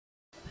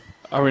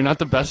Are we not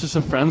the bestest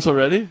of friends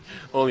already?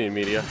 Only in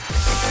media.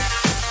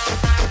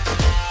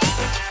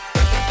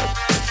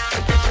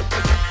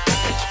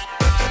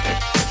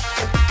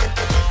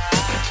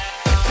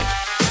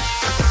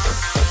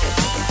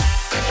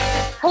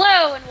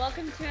 Hello, and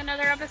welcome to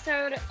another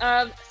episode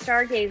of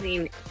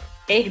Stargazing,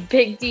 a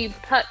Big D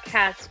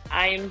Puckcast.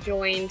 I am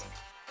joined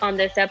on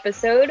this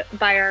episode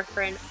by our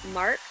friend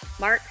Mark.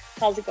 Mark,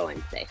 how's it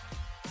going today?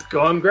 It's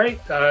going great.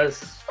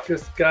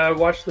 Just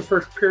watched the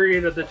first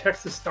period of the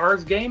Texas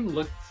Stars game.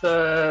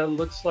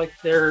 Looks like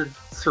they're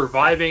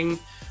surviving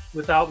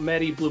without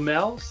Maddie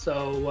Blumel,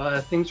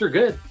 so things are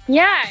good.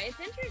 Yeah, it's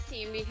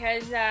interesting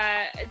because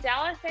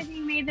Dallas, I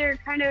think, made their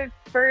kind of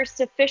first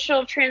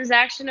official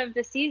transaction of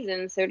the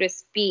season, so to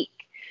speak.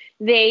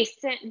 They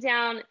sent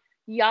down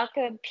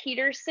Jakob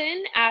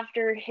Peterson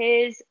after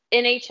his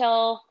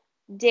NHL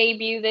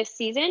debut this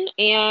season,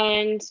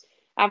 and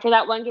after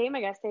that one game, I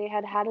guess they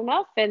had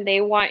enough, and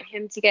they want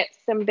him to get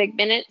some big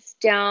minutes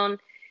down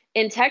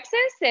in Texas,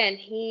 and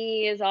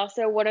he is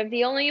also one of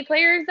the only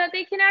players that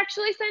they can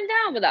actually send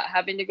down without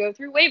having to go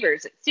through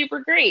waivers. It's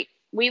super great.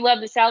 We love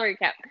the salary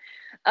cap.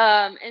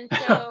 And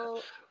so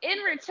in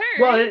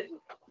return,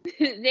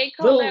 they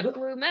called up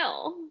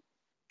Blumel.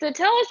 So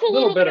tell us a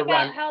little bit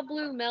about how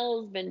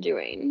Blumel's been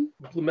doing.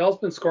 Blumel's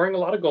been scoring a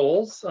lot of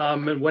goals,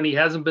 and when he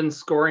hasn't been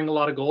scoring a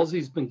lot of goals,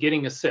 he's been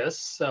getting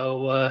assists.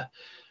 So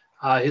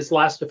his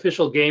last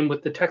official game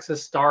with the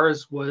Texas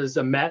Stars was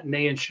a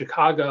matinee in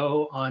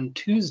Chicago on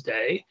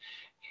Tuesday,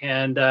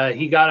 and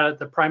he got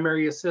the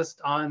primary assist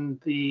on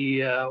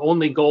the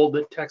only goal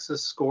that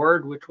Texas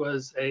scored, which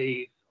was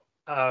a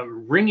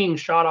ringing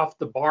shot off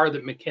the bar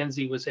that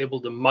McKenzie was able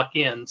to muck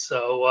in.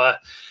 So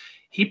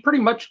he pretty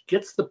much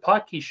gets the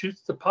puck. He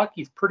shoots the puck.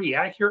 He's pretty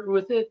accurate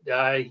with it.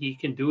 He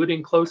can do it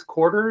in close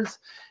quarters,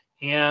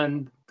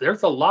 and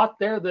there's a lot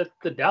there that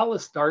the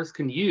Dallas Stars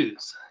can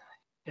use.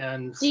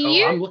 And so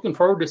I'm looking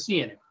forward to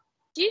seeing him.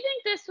 Do you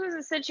think this was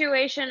a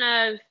situation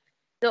of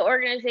the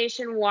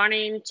organization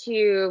wanting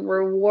to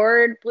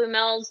reward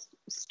Blumel's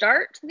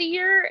start to the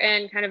year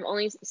and kind of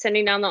only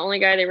sending down the only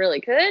guy they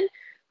really could?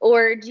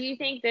 Or do you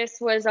think this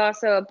was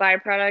also a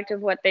byproduct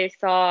of what they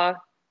saw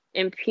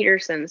in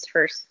Peterson's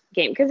first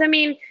game? Because, I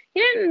mean, he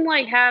didn't,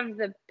 have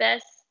the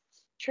best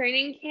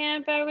training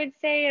camp, I would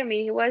say. I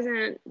mean, he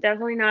wasn't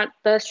definitely not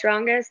the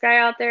strongest guy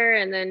out there.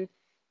 And then,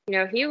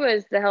 he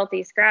was the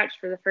healthy scratch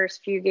for the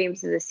first few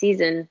games of the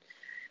season.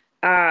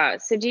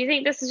 So do you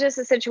think this is just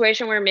a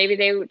situation where maybe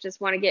they would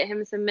just want to get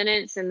him some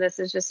minutes and this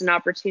is just an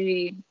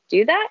opportunity to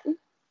do that?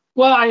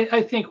 Well,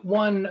 I think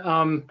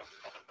one,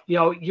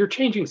 you're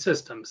changing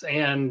systems,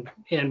 and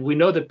we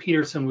know that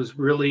Peterson was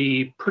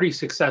really pretty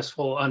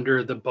successful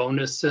under the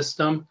bonus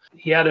system.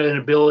 He had an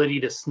ability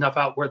to snuff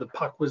out where the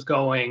puck was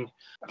going,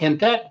 and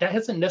that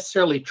hasn't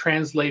necessarily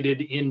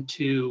translated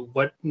into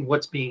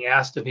what's being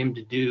asked of him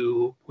to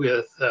do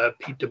with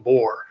Pete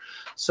DeBoer.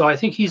 So I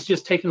think he's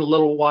just taken a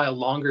little while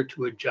longer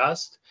to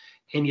adjust.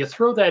 And you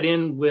throw that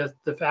in with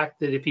the fact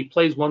that if he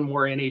plays one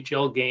more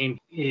NHL game,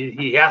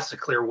 he has to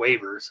clear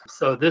waivers.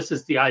 So this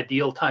is the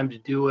ideal time to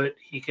do it.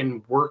 He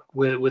can work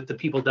with the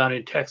people down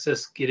in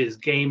Texas, get his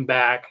game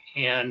back,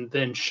 and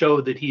then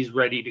show that he's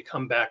ready to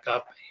come back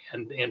up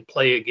and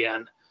play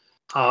again.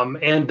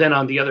 And then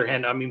on the other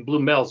hand, I mean,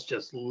 Blumel's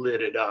just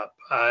lit it up.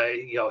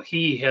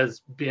 He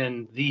has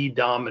been the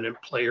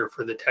dominant player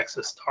for the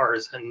Texas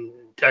Stars, and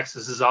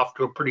Texas is off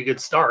to a pretty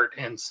good start.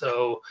 And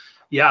so,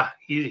 yeah,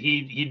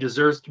 he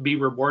deserves to be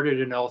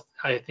rewarded, and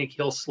I think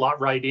he'll slot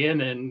right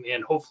in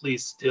and hopefully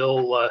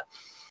still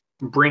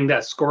bring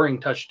that scoring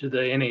touch to the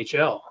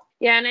NHL.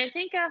 Yeah, and I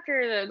think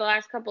after the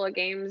last couple of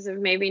games of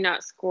maybe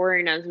not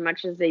scoring as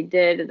much as they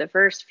did the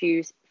first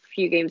few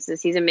games of the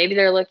season, maybe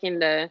they're looking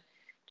to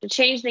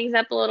change things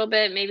up a little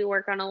bit, maybe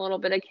work on a little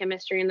bit of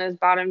chemistry in those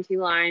bottom two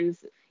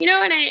lines,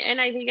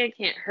 and I think it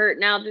can't hurt.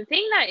 Now, the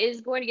thing that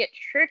is going to get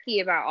tricky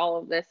about all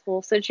of this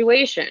whole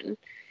situation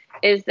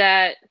is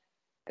that,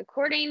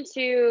 according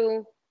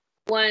to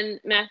one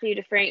Matthew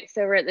DeFranks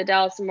over at the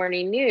Dallas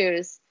Morning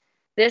News,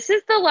 this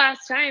is the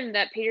last time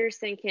that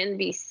Peterson can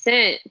be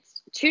sent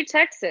to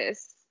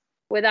Texas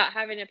without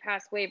having to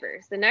pass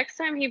waivers. The next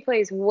time he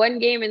plays one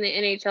game in the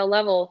NHL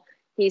level,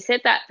 he's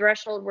hit that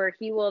threshold where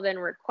he will then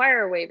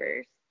require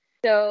waivers.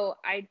 So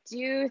I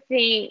do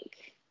think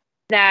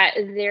that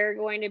they're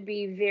going to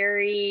be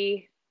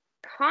very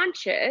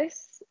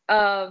conscious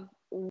of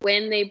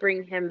when they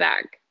bring him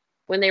back,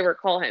 when they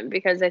recall him,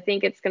 because I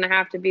think it's going to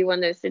have to be one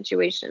of those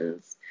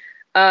situations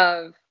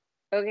of,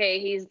 okay,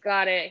 he's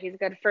got it. He's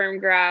got a firm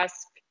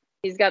grasp.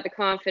 He's got the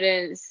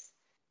confidence,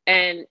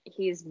 and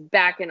he's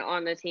back and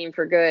on the team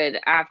for good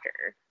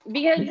after.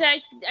 Because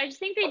I just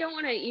think you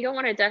don't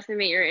want to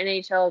decimate your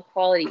NHL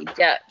quality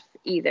depth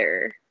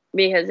either,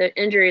 because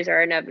injuries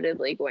are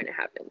inevitably going to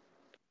happen.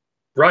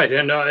 Right,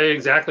 and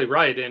exactly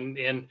right.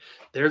 And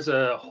there's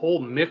a whole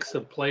mix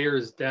of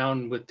players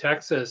down with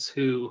Texas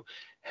who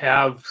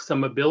have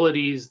some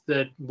abilities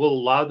that will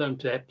allow them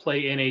to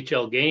play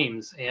NHL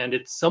games. And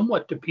it's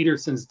somewhat to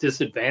Peterson's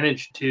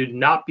disadvantage to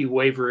not be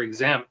waiver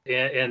exempt.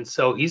 And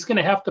so he's going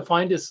to have to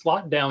find his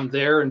slot down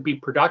there and be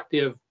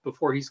productive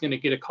before he's going to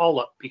get a call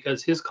up,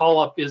 because his call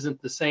up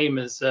isn't the same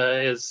as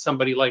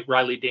somebody like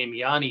Riley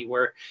Damiani,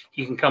 where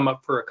he can come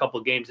up for a couple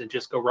of games and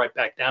just go right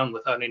back down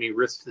without any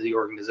risk to the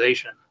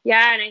organization.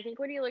 Yeah, and I think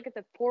when you look at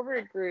the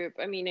forward group,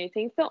 I mean, I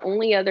think the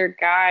only other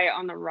guy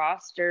on the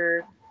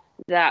roster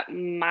that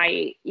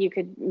you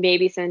could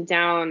maybe send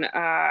down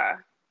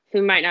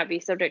who might not be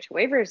subject to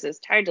waivers is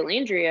Ty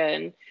Dellandrea.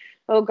 And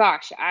oh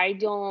gosh, I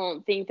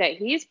don't think that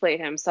he's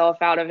played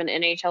himself out of an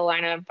NHL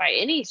lineup by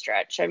any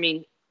stretch. I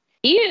mean,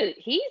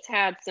 he's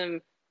had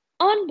some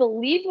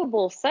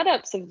unbelievable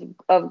setups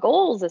of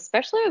goals,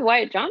 especially with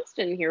Wyatt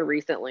Johnston here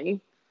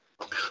recently.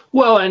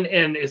 Well, and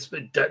it's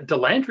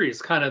Dellandrea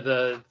is kind of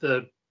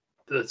the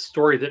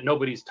story that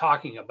nobody's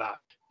talking about,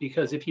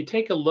 because if you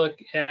take a look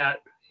at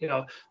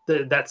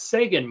that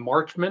Seguin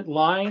Marchment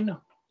line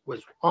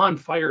was on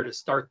fire to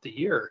start the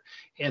year,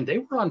 and they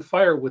were on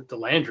fire with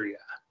Dellandrea.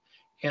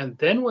 And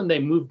then when they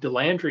moved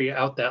Dellandrea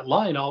out that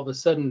line, all of a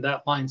sudden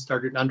that line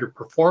started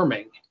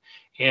underperforming.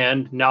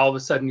 And now all of a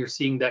sudden you're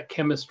seeing that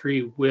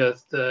chemistry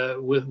with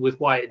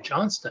Wyatt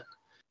Johnston.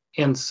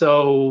 And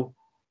so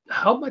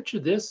how much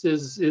of this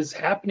is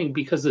happening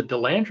because of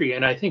Dellandrea?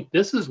 And I think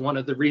this is one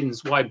of the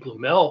reasons why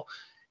Blumel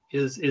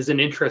is an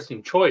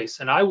interesting choice.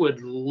 And I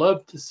would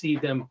love to see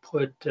them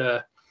put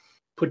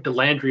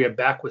Dellandrea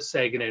back with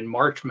Seguin and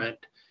Marchment,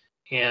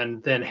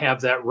 and then have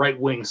that right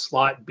wing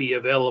slot be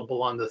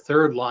available on the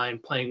third line,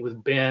 playing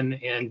with Ben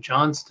and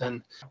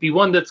Johnston. Be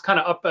one that's kind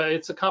of up.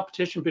 It's a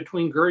competition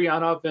between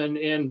Gurianov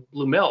and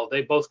Blumel.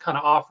 They both kind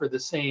of offer the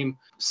same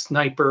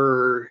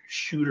sniper,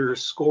 shooter,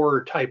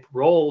 scorer type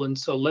role, and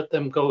so let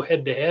them go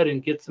head to head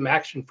and get some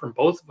action from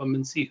both of them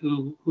and see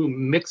who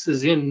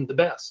mixes in the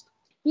best.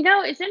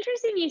 It's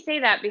interesting you say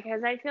that,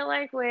 because I feel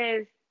like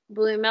with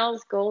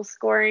Blumel's goal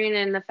scoring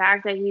and the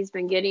fact that he's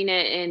been getting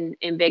it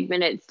in big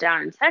minutes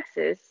down in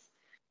Texas,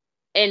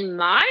 in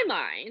my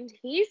mind,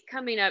 he's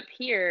coming up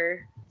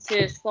here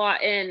to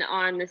slot in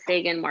on the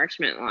Seguin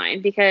Marchment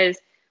line, because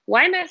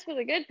why mess with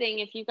a good thing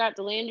if you've got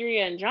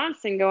Dellandrea and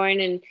Johnston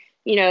going, and,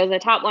 the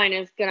top line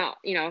is going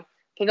to,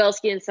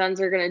 Pavelski and Sons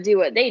are going to do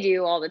what they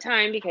do all the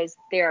time because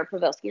they are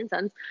Pavelski and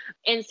Sons.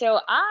 And so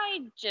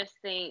I just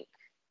think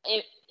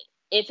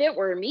if it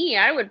were me,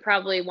 I would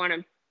probably want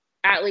to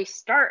at least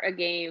start a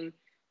game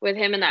with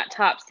him in that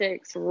top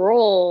six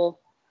role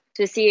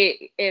to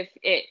see if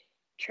it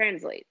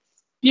translates.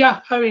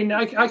 Yeah, I mean,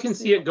 I can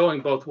see it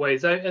going both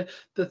ways.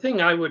 The thing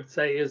I would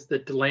say is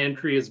that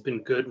Dellandrea has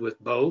been good with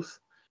both,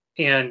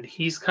 and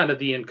he's kind of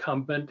the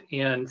incumbent.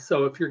 And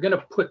so if you're going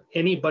to put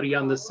anybody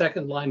on the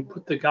second line,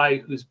 put the guy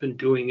who's been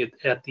doing it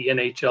at the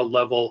NHL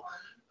level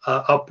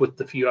up with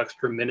the few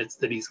extra minutes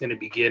that he's going to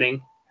be getting.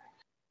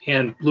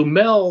 And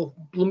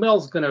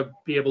Blumel's going to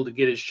be able to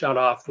get his shot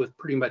off with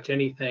pretty much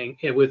anything,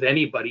 with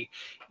anybody.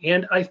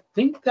 And I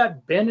think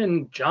that Ben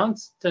and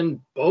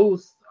Johnston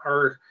both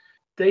are,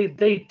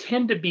 they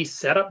tend to be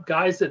setup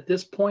guys at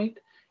this point.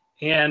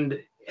 And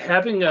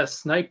having a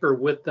sniper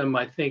with them,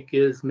 I think,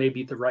 is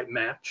maybe the right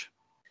match.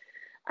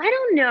 I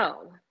don't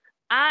know.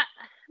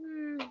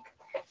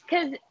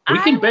 Because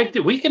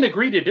we can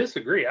agree to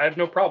disagree. I have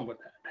no problem with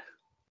that.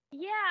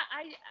 Yeah,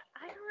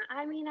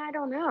 I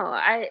don't know.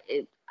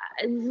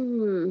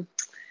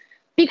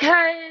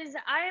 Because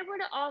I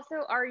would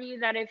also argue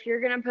that if you're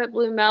going to put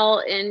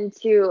Blumel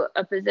into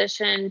a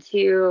position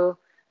to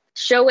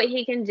show what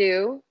he can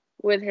do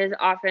with his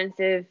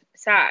offensive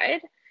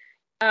side,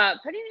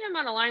 putting him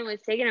on a line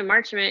with Seguin and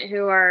Marchment,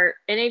 who are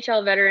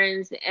NHL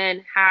veterans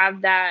and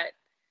have that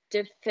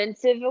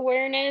defensive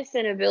awareness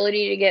and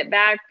ability to get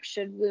back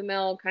should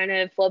Blumel kind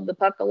of flub the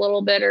puck a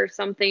little bit or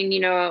something,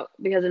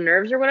 because of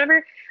nerves or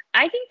whatever,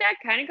 I think that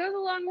kind of goes a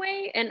long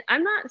way. And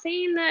I'm not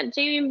saying that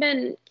Jamie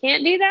Benn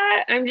can't do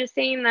that. I'm just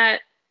saying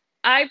that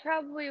I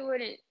probably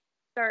wouldn't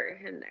start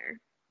him there.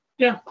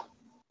 Yeah.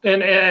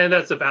 And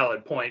that's a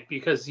valid point,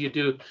 because you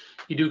do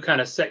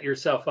kind of set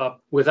yourself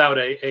up without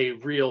a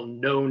real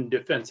known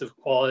defensive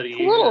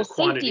quantity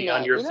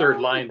on your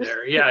third line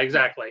there. Yeah,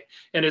 exactly.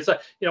 And it's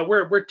like,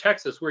 we're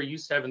Texas. We're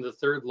used to having the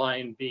third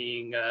line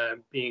being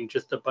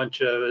just a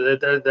bunch of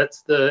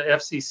that's the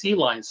FCC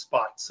line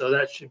spot. So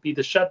that should be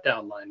the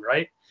shutdown line,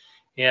 right?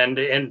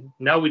 And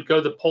now we'd go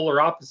the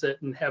polar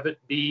opposite and have it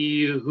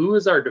be who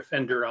is our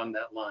defender on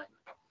that line.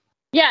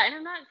 Yeah, and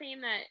I'm not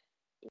saying that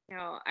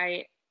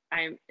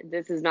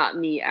this is not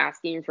me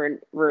asking for a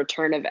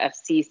return of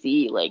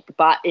FCC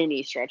by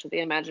any stretch of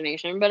the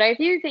imagination, but I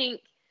do think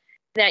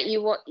that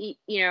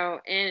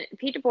and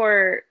Pete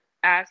DeBoer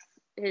asked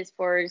his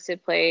forwards to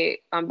play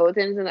on both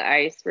ends of the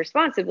ice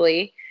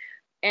responsibly,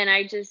 and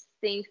I just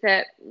think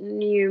that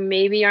you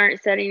maybe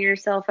aren't setting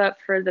yourself up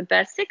for the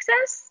best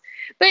success.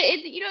 But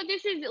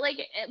this is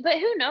but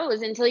who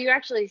knows until you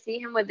actually see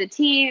him with the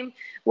team,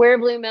 where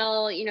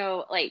Blumel,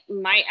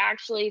 might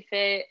actually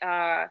fit.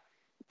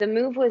 The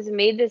move was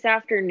made this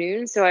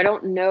afternoon, so I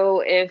don't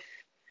know if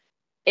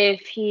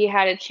if he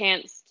had a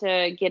chance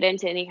to get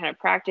into any kind of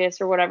practice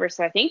or whatever.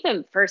 So I think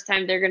the first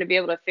time they're going to be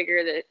able to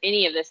figure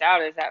any of this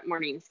out is that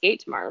morning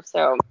skate tomorrow.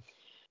 So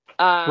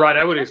right,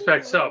 I would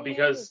expect so,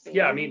 because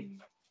I mean,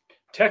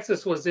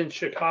 Texas was in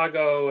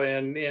Chicago,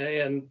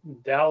 and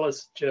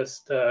Dallas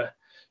just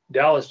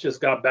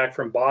got back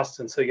from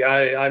Boston. So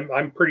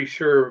I'm pretty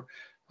sure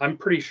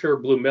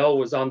Blue Mill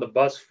was on the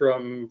bus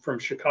from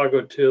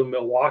Chicago to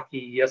Milwaukee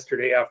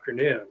yesterday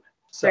afternoon.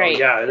 So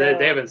right,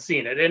 they haven't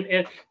seen it.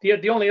 And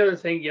the only other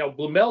thing,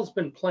 Blue Mill's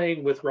been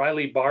playing with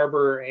Riley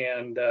Barber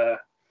and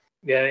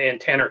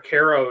Tanner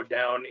Caro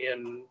down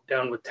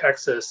with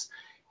Texas.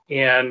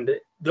 And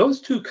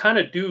those two kind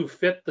of do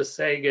fit the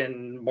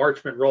Sagan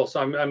Marchment role. So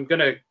I'm going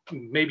to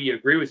maybe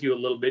agree with you a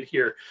little bit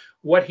here.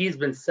 What he's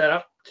been set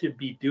up to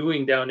be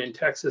doing down in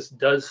Texas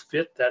does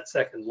fit that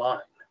second line.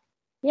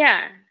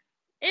 Yeah,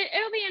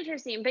 it'll be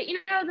interesting. But,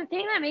 the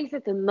thing that makes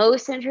it the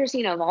most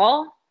interesting of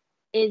all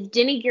is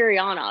Denny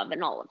Gurianov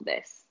in all of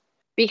this.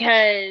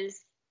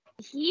 Because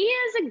he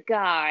is a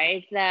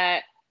guy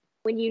that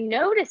when you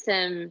notice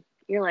him,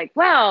 you're like,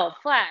 wow,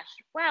 flash.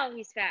 Wow,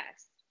 he's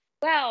fast.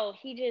 Wow,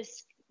 he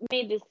just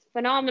made this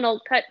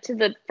phenomenal cut to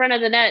the front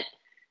of the net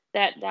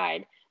that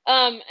died.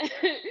 But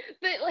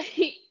like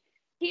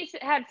he's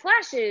had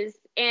flashes,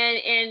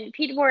 and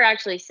Pete DeBoer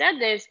actually said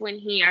this when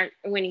he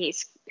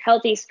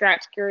healthy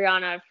scratched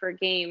Gurianov for a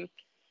game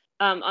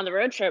on the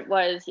road trip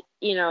was,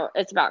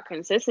 it's about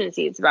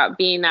consistency. It's about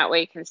being that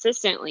way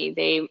consistently.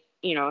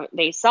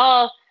 They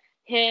saw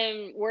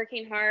him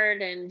working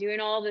hard and doing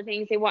all the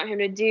things they want him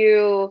to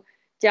do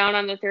down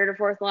on the third or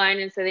fourth line,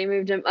 and so they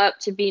moved him up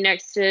to be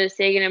next to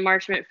Sagan and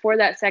Marchment for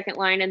that second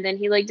line, and then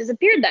he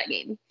disappeared that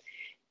game,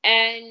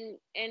 and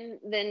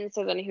then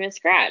he was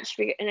scratched,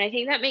 and I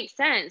think that makes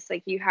sense.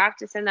 Like, you have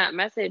to send that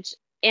message,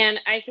 and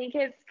I think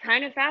it's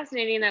kind of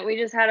fascinating that we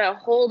just had a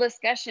whole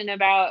discussion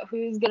about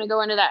who's going to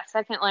go into that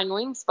second line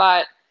wing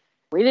spot.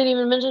 We didn't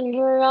even mention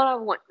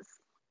Gurianov once.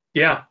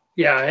 Yeah,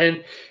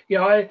 and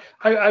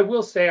I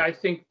will say I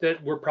think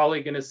that we're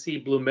probably going to see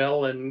Blue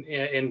Mill and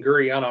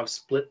Gurianov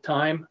split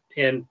time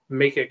and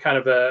make it kind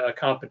of a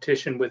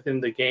competition within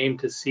the game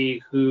to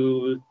see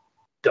who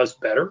does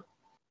better.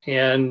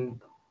 And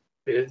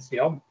it's,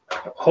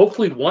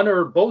 hopefully one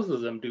or both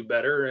of them do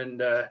better,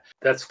 and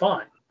that's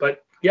fine.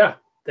 But yeah,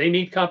 they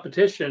need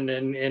competition,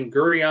 and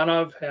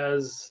Gurianov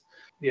has,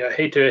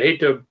 hate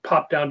to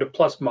pop down to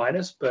plus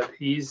minus, but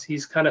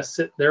he's kind of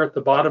sitting there at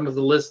the bottom of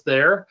the list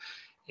there,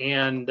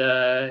 and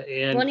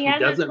he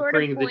doesn't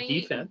bring the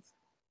defense.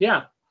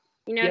 Yeah.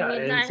 He's not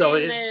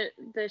hitting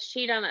the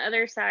sheet on the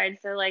other side.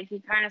 So,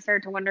 you kind of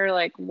start to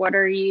wonder, what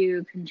are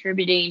you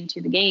contributing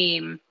to the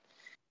game?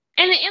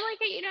 And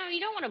you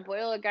don't want to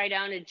boil a guy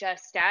down to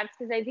just stats,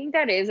 because I think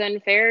that is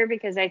unfair,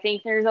 because I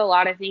think there's a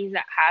lot of things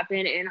that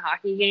happen in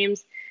hockey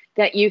games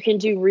that you can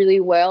do really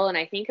well. And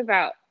I think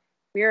about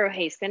Miro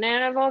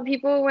Heiskanen, of all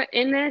people,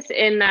 in this,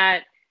 in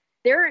that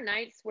there are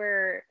nights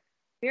where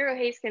Miro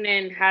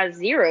Heiskanen has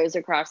zeros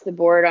across the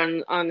board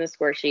on the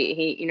score sheet.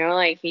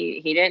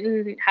 He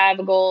didn't have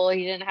a goal,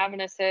 he didn't have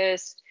an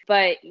assist,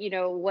 but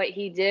what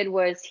he did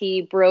was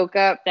he broke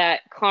up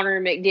that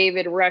Connor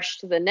McDavid rush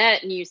to the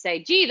net, and you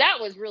say, gee, that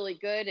was really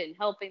good and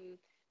helping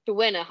to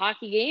win a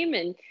hockey game,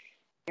 and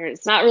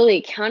it's not really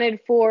accounted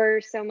for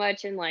so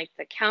much in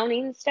the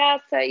counting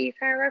stats that you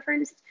kind of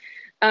referenced.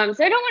 So I don't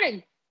want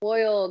to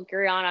boil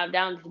Gurianov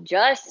down to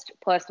just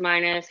plus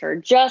minus or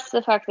just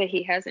the fact that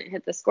he hasn't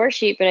hit the score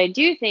sheet. But I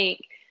do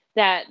think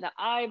that the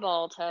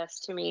eyeball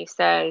test to me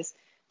says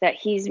that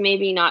he's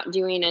maybe not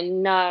doing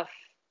enough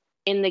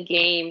in the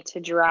game to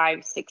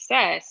drive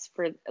success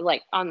for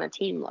on the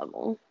team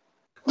level.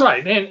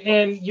 Right.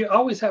 And you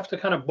always have to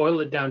kind of boil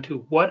it down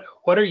to what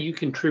are you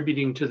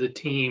contributing to the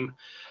team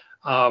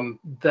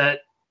that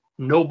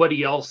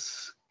nobody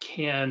else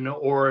can,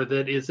 or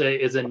that is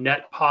a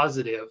net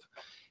positive.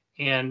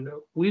 And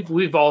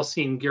we've all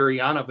seen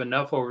Gurianov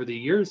enough over the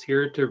years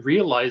here to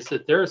realize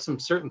that there are some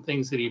certain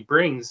things that he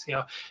brings.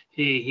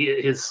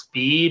 His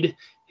speed,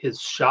 his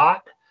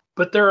shot,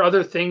 but there are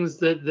other things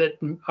that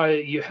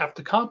you have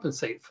to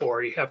compensate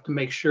for. You have to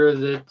make sure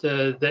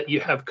that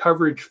you have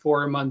coverage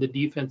for him on the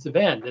defensive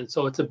end, and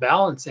so it's a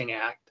balancing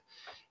act.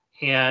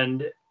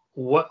 And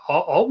what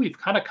all we've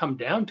kind of come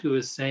down to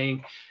is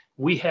saying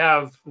we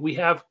have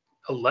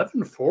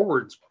 11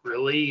 forwards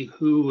really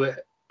who,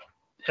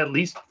 at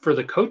least for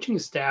the coaching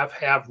staff,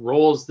 have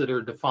roles that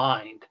are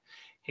defined,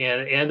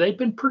 and they've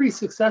been pretty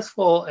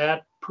successful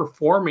at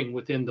performing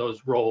within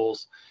those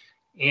roles.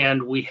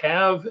 And we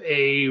have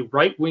a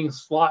right wing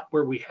slot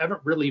where we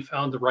haven't really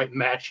found the right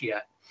match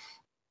yet.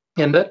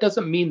 And that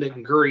doesn't mean that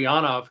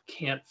Gurianov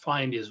can't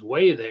find his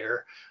way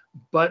there,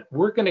 but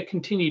we're going to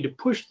continue to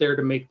push there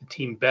to make the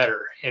team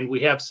better. And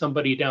we have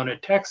somebody down in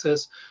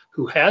Texas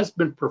who has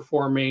been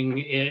performing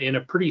in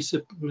a pretty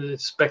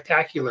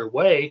spectacular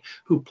way,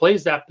 who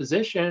plays that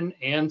position.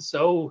 And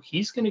so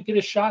he's going to get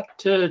a shot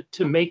to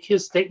make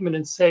his statement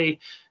and say,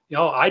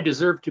 I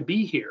deserve to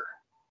be here.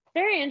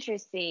 Very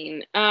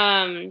interesting.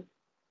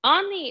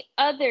 On the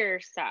other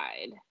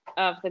side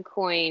of the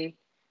coin,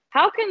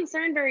 How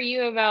concerned are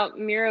you about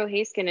Miro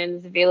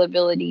Haskinen's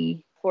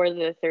availability for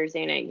the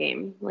Thursday night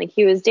game? Like,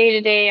 he was day to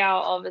day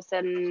out, all of a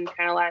sudden,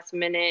 kind of last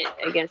minute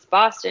against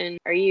Boston.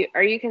 Are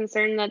you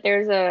concerned that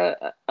there's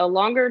a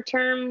longer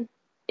term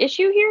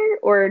issue here,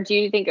 or do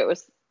you think it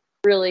was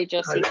really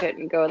just he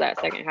couldn't go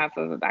that second half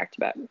of a back to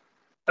back?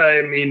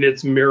 I mean,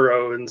 it's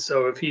Miro, and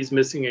so if he's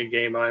missing a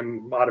game,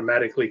 I'm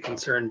automatically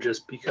concerned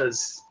just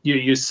because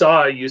you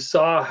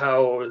saw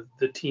how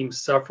the team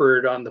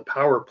suffered on the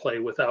power play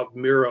without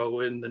Miro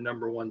in the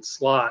number one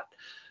slot.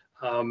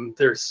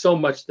 There's so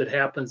much that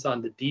happens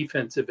on the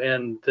defensive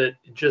end that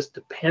it just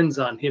depends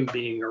on him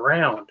being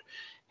around,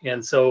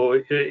 and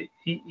so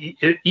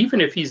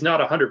even if he's not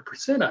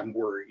 100%, I'm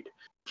worried.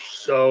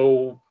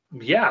 So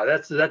yeah,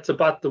 that's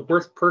about the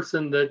worst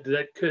person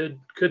that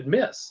could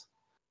miss.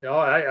 You know,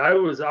 I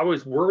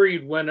was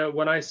worried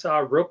when I saw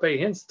Rope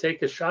Hintz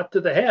take a shot to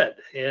the head,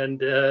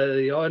 and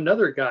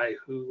another guy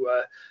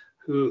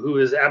who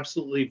is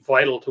absolutely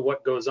vital to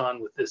what goes on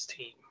with this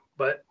team.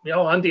 But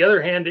on the other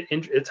hand,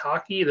 it's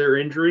hockey. There are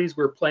injuries.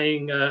 We're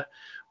playing a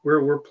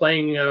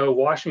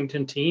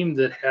Washington team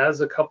that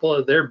has a couple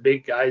of their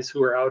big guys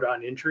who are out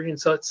on injury,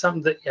 and so it's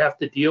something that you have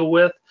to deal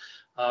with.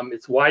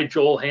 It's why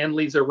Joel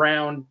Hanley's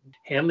around.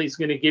 Hanley's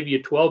going to give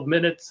you 12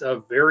 minutes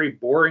of very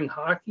boring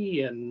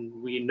hockey, and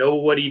we know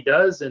what he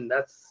does, and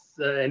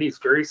and he's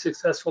very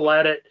successful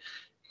at it.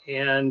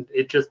 And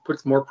it just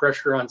puts more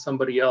pressure on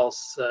somebody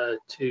else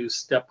to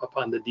step up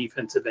on the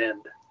defensive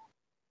end.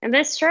 And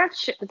this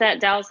stretch that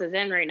Dallas is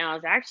in right now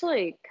is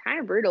actually kind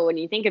of brutal when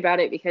you think about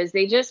it, because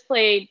they just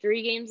played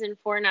 3 games in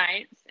 4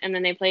 nights, and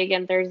then they play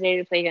again Thursday,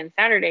 they play again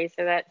Saturday.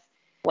 So that's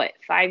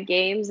 5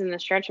 games in the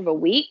stretch of a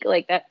week?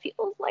 Like, that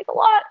feels like a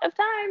lot of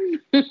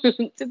time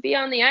to be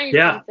on the ice.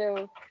 Yeah. And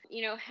so,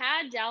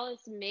 had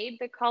Dallas made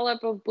the call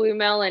up of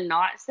Blumel and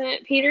not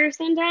sent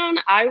Peterson down,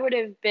 I would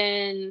have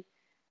been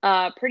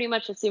pretty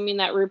much assuming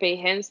that Rupe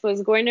Hintz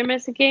was going to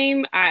miss a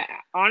game. I'm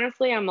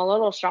a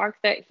little shocked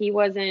that he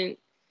wasn't.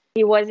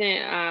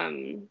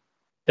 I'm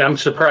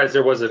surprised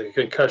there wasn't a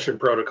concussion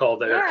protocol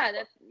there.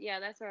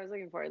 That's what I was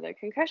looking for. The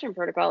concussion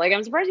protocol. Like,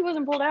 I'm surprised he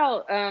wasn't pulled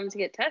out to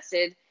get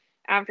tested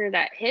after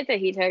that hit that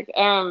he took.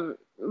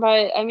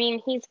 But I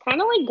mean, he's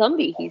kind of like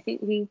Gumby.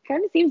 He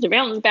kind of seems to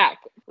bounce back.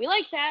 We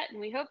like that, and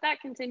we hope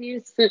that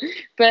continues.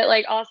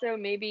 But also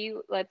maybe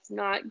let's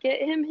not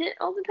get him hit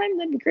all the time.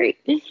 That'd be great.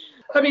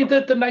 I mean,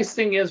 the nice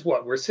thing is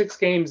we're 6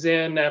 games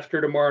in.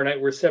 After tomorrow night,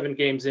 we're 7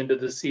 games into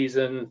the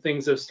season.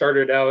 Things have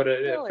started out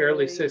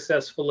fairly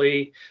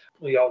successfully.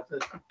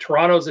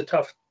 Toronto's a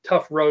tough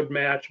road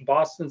match.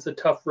 Boston's a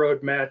tough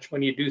road match.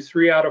 When you do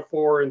 3 out of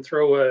 4 and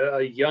throw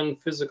a young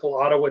physical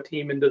Ottawa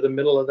team into the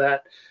middle of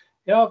that,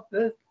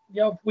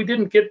 we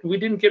didn't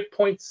get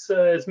points,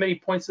 as many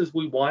points as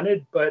we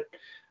wanted, but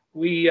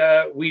we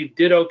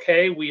did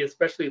okay. We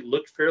especially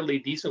looked fairly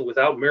decent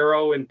without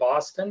Miro in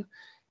Boston,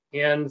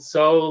 and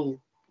so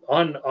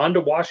on to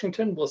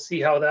Washington. We'll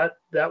see how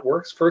that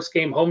works. First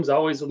game home's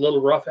always a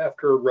little rough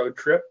after a road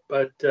trip,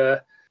 but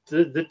the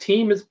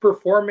team is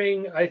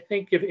performing. I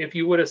think if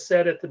you would have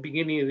said at the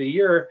beginning of the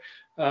year,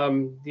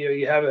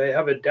 you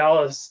have a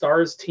Dallas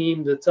Stars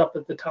team that's up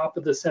at the top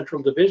of the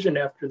Central Division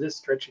after this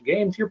stretch of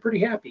games, you're pretty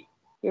happy.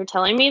 You're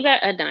telling me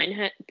that a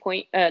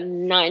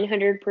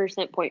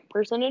 900% point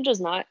percentage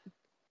is not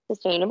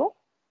sustainable?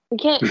 We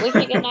can't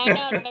get 9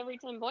 out of every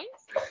 10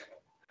 points?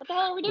 What the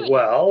hell are we doing?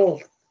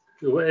 Well,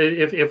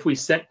 if we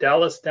sent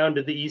Dallas down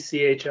to the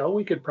ECHL,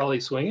 we could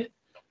probably swing it.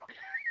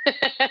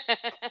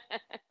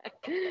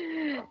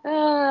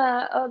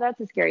 That's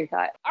a scary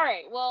thought. All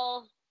right,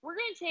 well, we're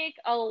going to take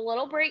a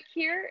little break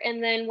here,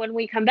 and then when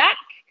we come back,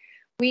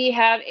 we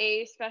have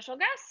a special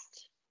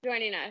guest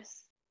joining us.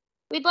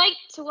 We'd like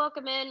to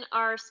welcome in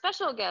our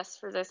special guest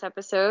for this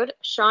episode,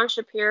 Sean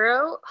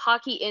Shapiro,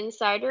 hockey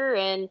insider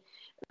and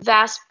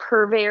vast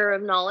purveyor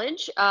of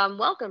knowledge.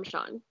 Welcome,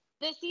 Sean.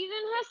 The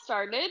season has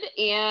started,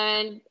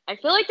 and I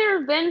feel like there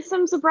have been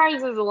some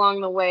surprises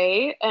along the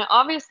way. And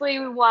obviously,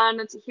 we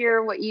wanted to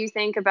hear what you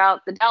think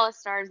about the Dallas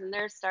Stars and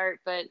their start,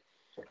 but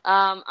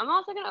I'm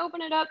also going to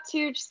open it up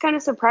to just kind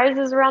of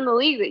surprises around the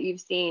league that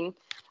you've seen.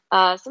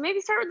 So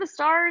maybe start with the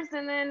Stars,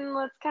 and then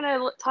let's kind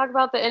of talk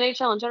about the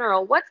NHL in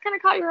general. What's kind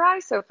of caught your eye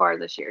so far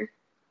this year?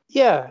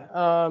 Yeah,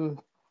 I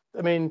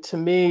mean, to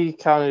me,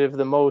 kind of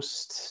the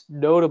most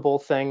notable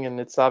thing, and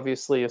it's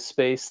obviously a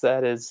space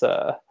that is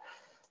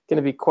going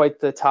to be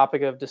quite the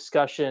topic of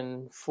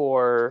discussion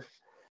for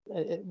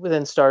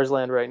within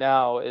Starsland right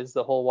now, is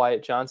the whole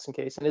Wyatt Johnston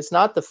case. And it's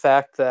not the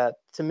fact that,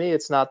 to me,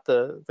 it's not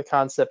the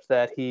concept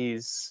that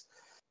he's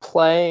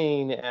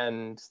playing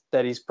and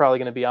that he's probably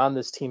going to be on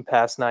this team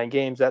past 9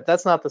 games.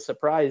 That's not the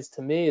surprise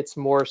to me. It's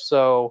more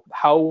so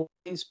how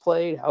he's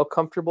played, how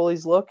comfortable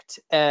he's looked,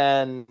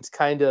 and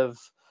kind of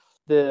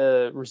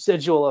the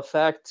residual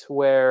effect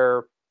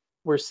where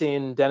we're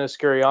seeing Denis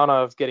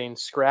Gurianov getting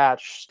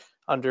scratched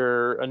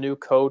under a new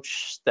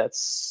coach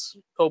that's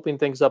opening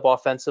things up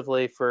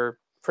offensively for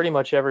pretty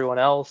much everyone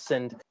else.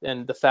 And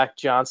the fact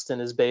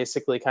Johnston is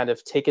basically kind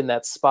of taken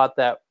that spot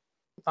that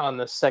on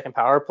the second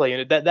power play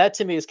unit, that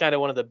to me is kind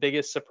of one of the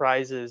biggest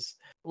surprises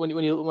when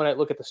I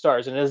look at the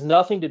Stars, and it has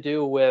nothing to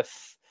do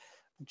with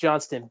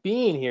Johnston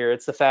being here.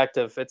 It's the fact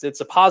of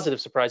it's a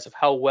positive surprise of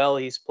how well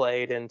he's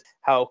played and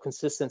how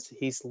consistent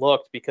he's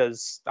looked,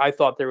 because I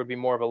thought there would be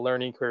more of a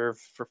learning curve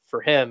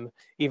for him,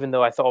 even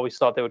though I always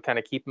thought they would kind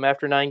of keep him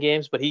after 9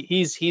 games. But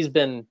he's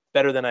been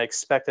better than I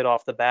expected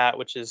off the bat,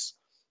 which is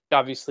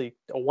obviously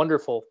a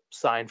wonderful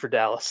sign for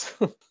Dallas.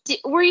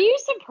 Were you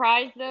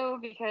surprised, though,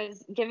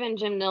 because given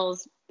Jim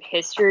Nill's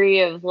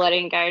history of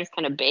letting guys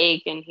kind of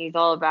bake, and he's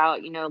all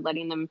about,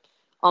 letting them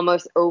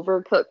almost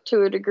overcook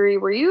to a degree,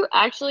 were you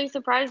actually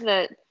surprised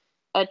that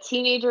a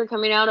teenager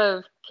coming out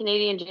of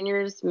Canadian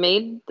juniors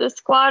made the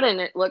squad and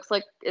it looks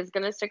like it's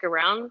going to stick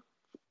around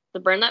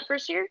to burn that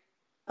first year?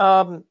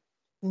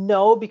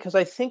 No, because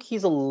I think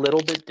he's a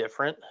little bit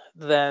different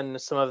than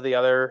some of the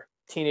other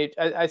teenage.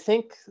 I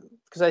think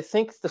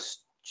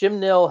Jim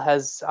Nill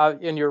has,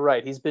 and you're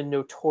right, he's been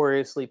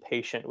notoriously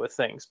patient with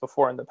things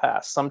before in the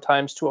past,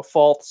 sometimes to a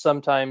fault,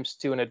 sometimes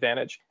to an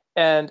advantage.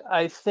 And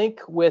I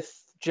think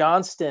with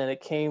Johnston,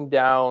 it came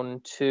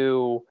down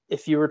to,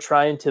 if you were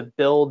trying to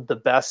build the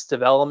best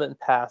development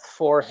path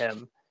for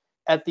him,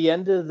 at the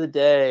end of the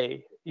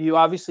day, you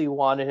obviously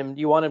want him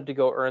to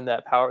go earn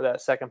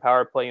that second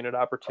power play unit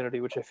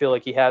opportunity, which I feel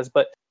like he has.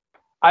 But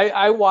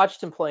I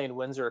watched him play in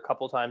Windsor a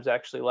couple times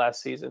actually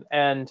last season,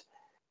 and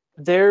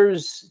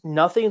there's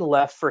nothing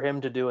left for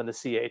him to do in the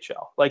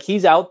CHL. Like,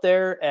 he's out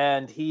there,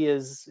 and he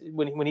is,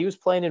 when he was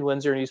playing in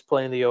Windsor and he was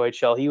playing in the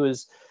OHL, he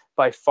was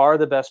by far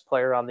the best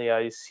player on the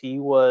ice. He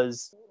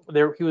was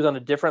on a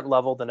different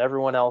level than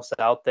everyone else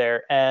out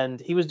there, and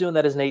he was doing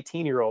that as an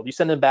 18-year-old. You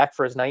send him back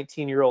for his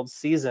 19-year-old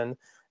season,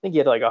 I think he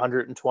had like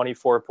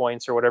 124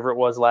 points or whatever it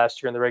was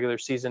last year in the regular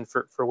season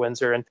for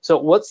Windsor. And so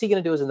what's he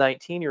going to do as a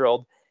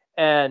 19-year-old?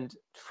 And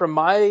when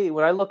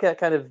I look at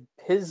kind of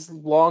his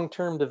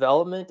long-term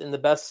development and the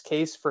best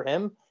case for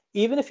him,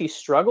 even if he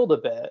struggled a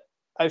bit,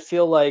 I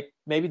feel like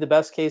maybe the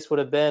best case would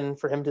have been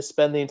for him to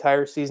spend the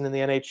entire season in the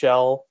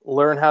NHL,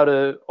 learn how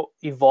to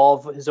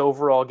evolve his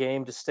overall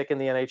game to stick in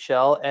the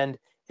NHL. And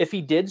if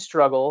he did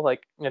struggle, and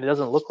it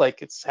doesn't look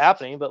like it's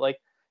happening, but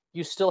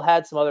you still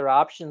had some other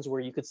options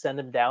where you could send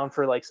him down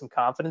for some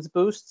confidence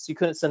boosts. You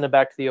couldn't send him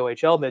back to the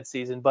OHL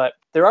midseason, but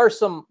there are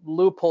some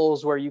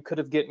loopholes where you could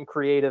have gotten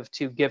creative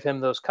to give him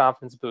those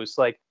confidence boosts.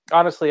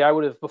 Honestly,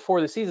 before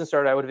the season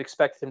started, I would have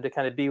expected him to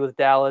kind of be with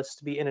Dallas,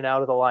 to be in and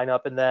out of the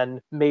lineup, and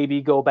then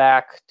maybe go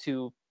back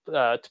to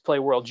play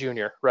World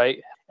Junior,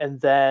 right? And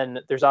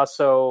then there's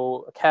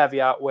also a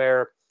caveat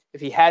where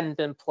if he hadn't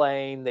been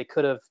playing, they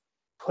could have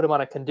put him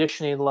on a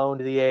conditioning loan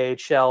to the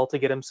AHL to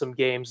get him some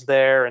games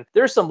there. And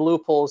there's some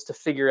loopholes to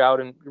figure out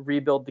and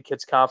rebuild the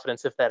kid's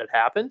confidence if that had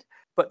happened.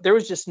 But there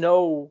was just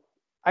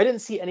I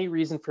didn't see any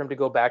reason for him to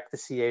go back to the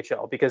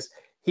CHL, because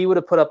he would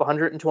have put up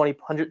 120,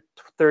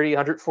 130,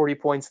 140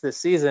 points this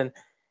season,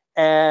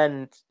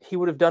 and he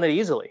would have done it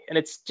easily. And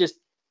it's just,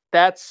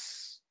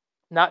 that's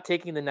not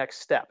taking the next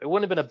step. It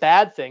wouldn't have been a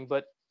bad thing,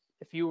 but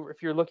if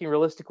you're looking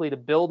realistically to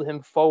build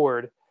him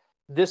forward,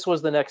 this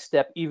was the next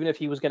step, even if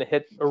he was going to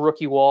hit a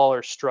rookie wall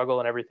or struggle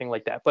and everything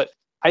like that. But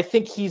I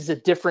think he's a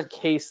different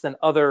case than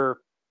other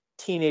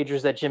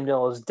teenagers that Jim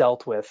Nill has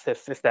dealt with,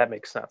 if that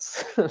makes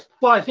sense.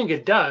 Well, I think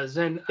it does.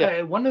 And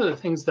one of the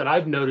things that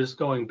I've noticed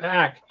going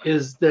back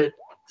is that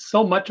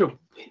so much of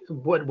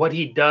what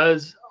he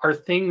does are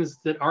things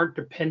that aren't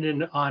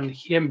dependent on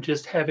him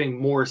just having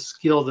more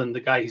skill than the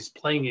guy he's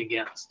playing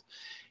against.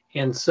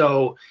 And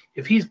so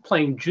if he's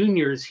playing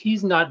juniors,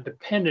 he's not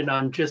dependent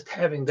on just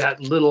having that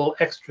little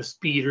extra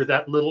speed or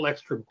that little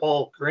extra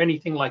bulk or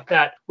anything like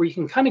that, where you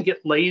can kind of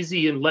get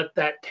lazy and let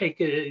that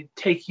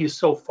take you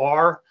so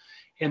far.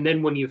 And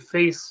then when you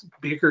face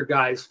bigger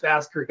guys,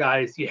 faster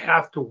guys, you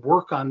have to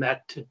work on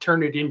that to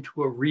turn it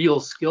into a real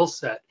skill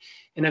set.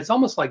 And it's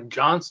almost like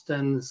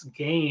Johnston's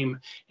game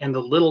and the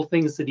little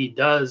things that he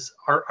does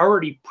are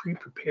already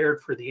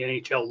pre-prepared for the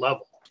NHL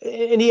level.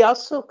 And he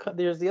also,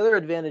 there's the other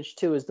advantage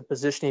too, is the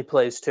position he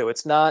plays too.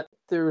 It's not,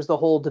 there was the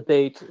whole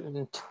debate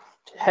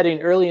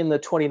heading early in the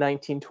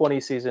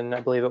 2019-20 season,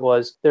 I believe it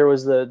was, there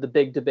was the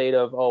big debate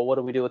of, what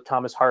do we do with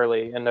Thomas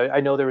Harley? And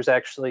I know there was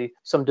actually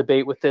some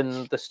debate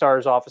within the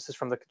Stars offices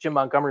from Jim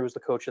Montgomery was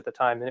the coach at the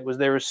time. And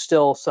there was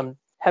still some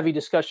heavy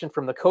discussion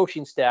from the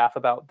coaching staff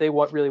about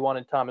really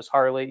wanted Thomas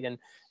Harley, and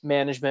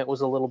management was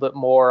a little bit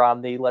more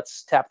on the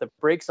let's tap the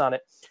brakes on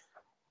it.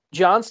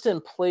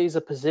 Johnston plays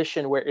a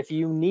position where if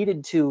you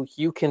needed to,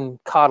 you can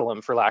coddle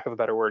him, for lack of a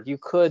better word. You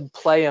could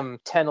play him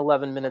 10,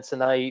 11 minutes a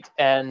night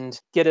and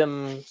get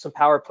him some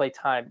power play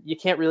time. You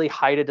can't really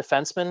hide a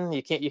defenseman.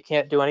 You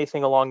can't do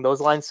anything along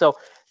those lines. So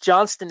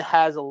Johnston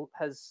has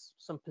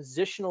some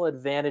positional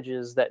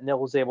advantages that Nill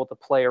was able to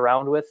play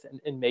around with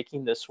in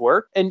making this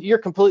work. And you're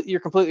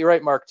completely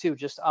right, Mark, too,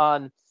 just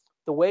on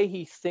the way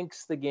he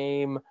thinks the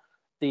game,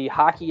 the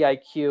hockey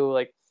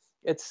IQ,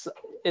 it's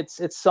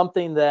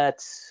something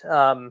that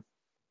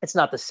it's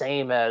not the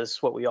same as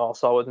what we all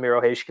saw with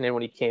Miro Heiskanen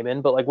when he came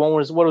in, but what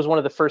was one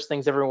of the first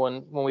things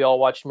when we all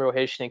watched Miro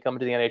Heiskanen come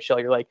to the NHL,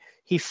 you're like,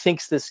 he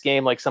thinks this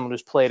game like someone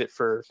who's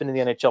been in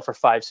the NHL for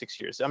 5-6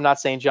 years. I'm not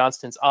saying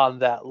Johnston's on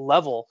that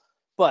level,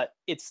 but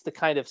it's the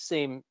kind of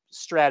same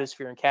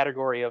stratosphere and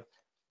category of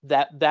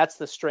that's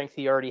the strength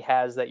he already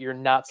has that you're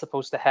not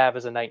supposed to have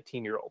as a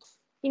 19-year-old.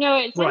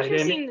 It's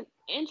Right,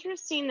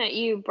 interesting that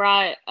you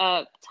brought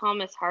up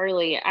Thomas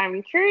Harley.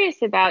 I'm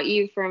curious about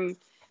you from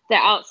the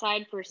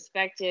outside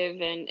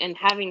perspective and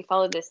having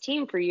followed this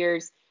team for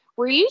years.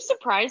 Were you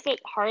surprised that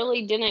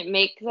Harley didn't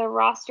make the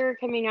roster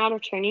coming out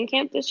of training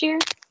camp this year?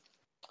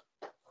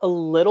 A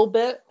little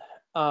bit.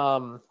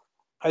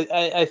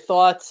 I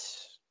thought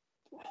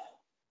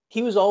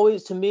he was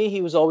always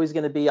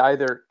going to be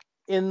either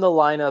in the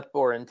lineup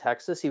or in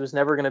Texas. He was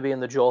never going to be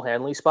in the Joel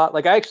Hanley spot.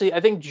 Like I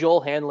think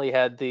Joel Hanley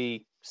had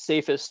the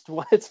safest.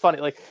 It's funny.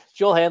 Like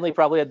Joel Hanley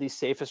probably had the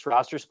safest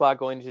roster spot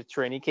going into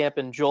training camp,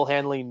 and Joel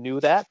Hanley knew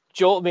that.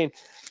 Joel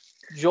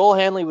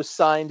Hanley was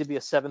signed to be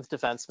a seventh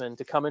defenseman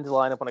to come into the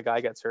lineup when a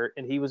guy gets hurt,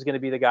 and he was going to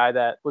be the guy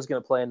that was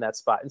going to play in that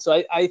spot. And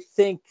so I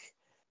think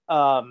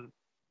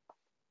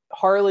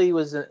Harley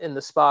was in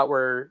the spot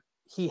where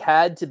he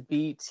had to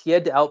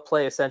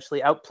outplay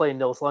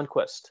Nils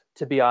Lundqvist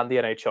to be on the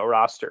NHL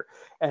roster.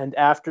 And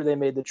after they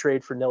made the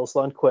trade for Nils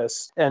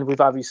Lundqvist, and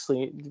we've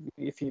obviously,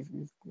 if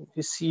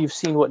you've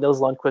seen what Nils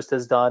Lundqvist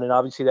has done, and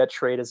obviously that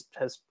trade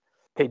has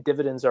paid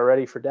dividends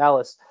already for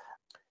Dallas.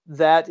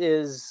 That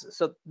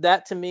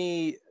to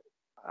me,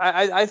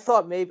 I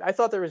thought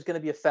there was going to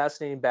be a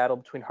fascinating battle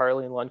between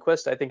Harley and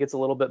Lundqvist. I think it's a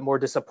little bit more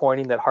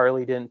disappointing that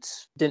Harley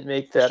didn't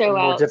make that show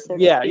more out.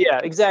 Yeah,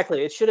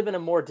 exactly. It should have been a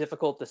more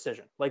difficult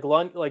decision. Like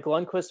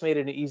Lundqvist made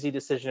an easy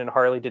decision, and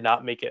Harley did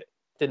not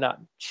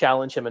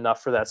challenge him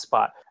enough for that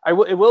spot.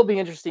 It will be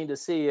interesting to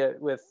see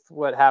with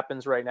what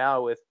happens right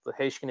now with the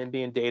Heiskanen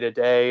being day to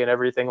day and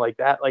everything like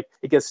that. Like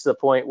it gets to the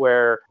point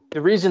where the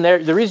reason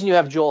you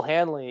have Joel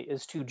Hanley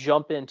is to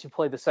jump in to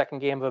play the second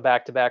game of a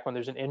back-to-back when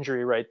there's an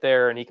injury right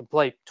there, and he can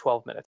play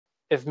 12 minutes.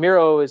 If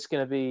Miro is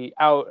going to be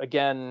out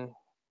again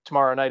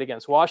tomorrow night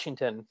against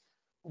Washington,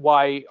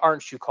 why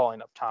aren't you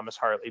calling up Thomas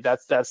Harley?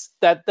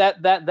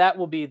 That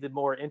will be the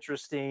more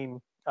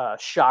interesting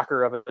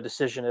shocker of a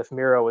decision if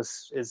Miro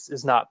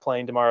is not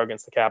playing tomorrow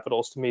against the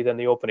Capitals to me than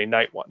the opening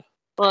night one.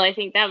 Well, I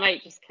think that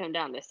might just come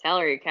down to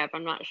salary cap.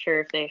 I'm not sure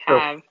if they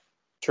have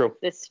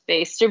the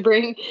space to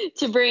bring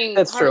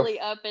Harley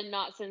up and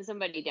not send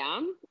somebody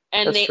down.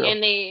 And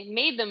they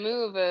made the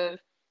move of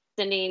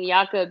sending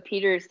Jakob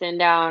Peterson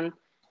down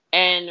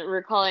and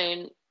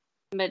recalling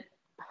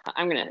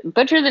I'm going to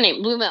butcher the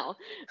name, Blumel.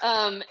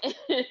 I'm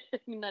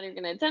not even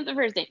going to attempt the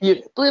first name.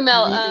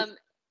 Blumel.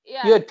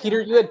 Yeah, you had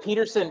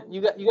Peterson.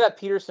 You got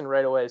Peterson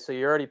right away, so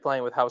you're already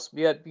playing with house.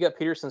 You got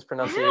Peterson's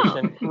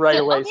pronunciation right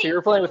away, okay. So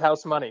you're playing with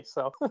house money.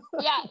 So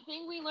yeah,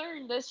 thing we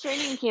learned this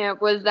training camp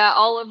was that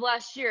all of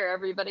last year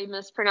everybody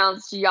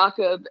mispronounced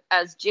Jakob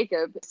as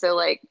Jacob. So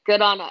like,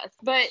 good on us.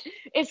 But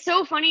it's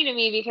so funny to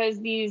me because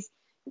these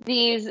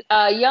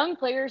young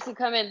players who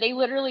come in, they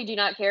literally do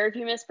not care if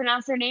you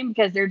mispronounce their name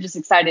because they're just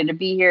excited to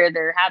be here.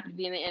 They're happy to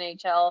be in the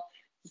NHL.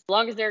 As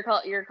long as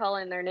you're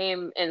calling their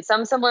name in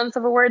some semblance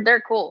of a word,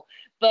 they're cool.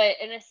 But,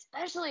 and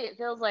especially it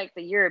feels like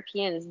the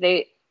Europeans,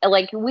 we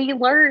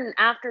learn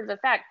after the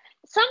fact,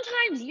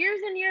 sometimes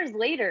years and years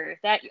later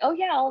that, oh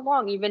yeah, all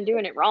along you've been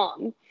doing it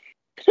wrong.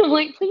 I'm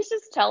like, please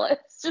just tell us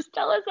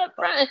up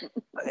front.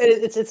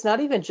 It's not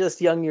even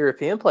just young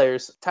European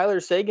players. Tyler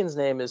Sagan's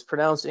name is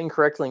pronounced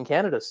incorrectly in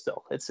Canada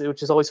still.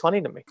 Which is always funny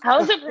to me.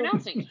 How is it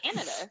pronounced in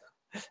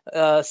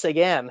Canada?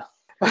 Sagan.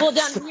 Well,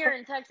 down here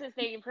in Texas,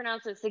 they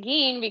pronounce it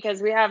Seguin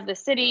because we have the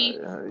city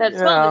that's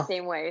spelled the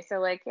same way. So,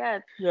 like,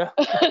 yeah. Yeah.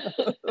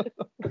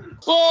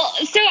 Well,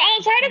 so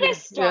outside of the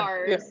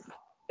Stars,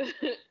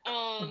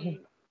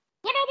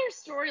 what other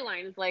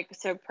storylines,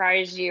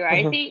 surprised you?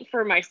 I think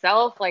for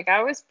myself,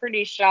 I was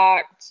pretty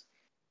shocked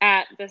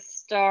at the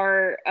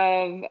start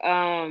of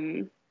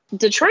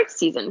Detroit's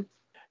season.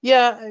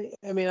 Yeah,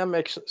 I mean,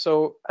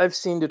 I've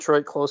seen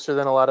Detroit closer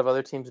than a lot of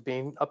other teams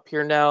being up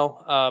here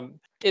now.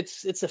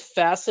 It's a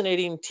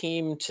fascinating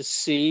team to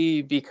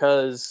see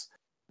because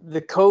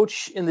the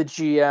coach and the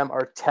GM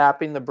are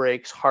tapping the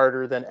brakes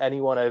harder than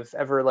anyone I've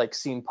ever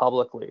seen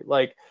publicly.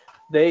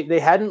 They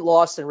hadn't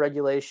lost in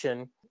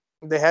regulation.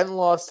 They hadn't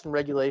lost in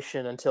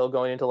regulation until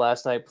going into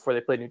last night before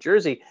they played New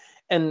Jersey.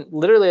 And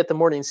literally at the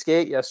morning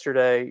skate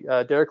yesterday,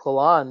 Derek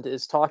Lalonde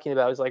is talking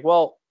about,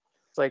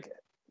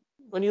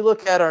 when you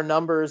look at our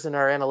numbers and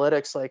our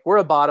analytics, we're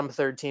a bottom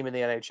third team in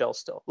the NHL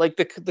still.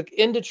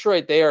 In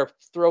Detroit, they are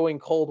throwing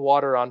cold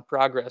water on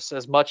progress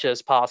as much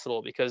as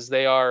possible because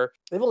they've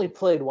only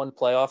played one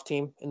playoff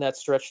team in that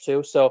stretch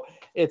too. So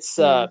it's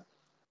a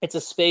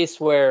space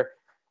where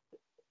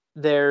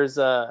there's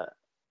the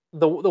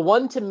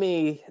one to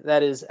me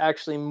that is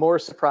actually more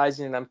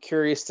surprising, and I'm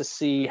curious to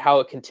see how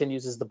it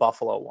continues, is the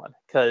Buffalo one,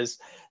 because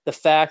the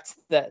fact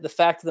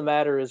of the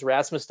matter is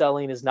Rasmus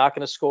Dahlin is not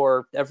going to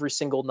score every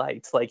single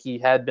night like he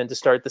had been to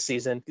start the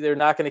season. They're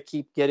not going to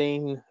keep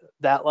getting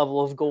that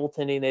level of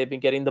goaltending they've been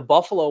getting. The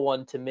Buffalo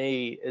one to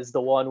me is the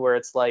one where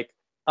it's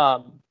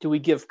do we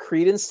give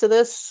credence to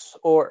this,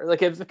 or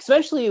if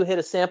especially you hit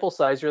a sample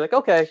size, you're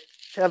okay,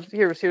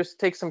 here's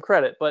take some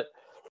credit, but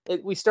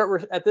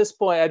at this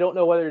point. I don't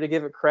know whether to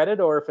give it credit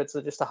or if it's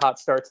just a hot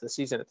start to the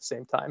season at the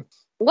same time.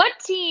 What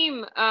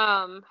team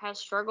has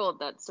struggled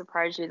that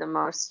surprised you the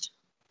most?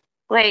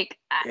 Like,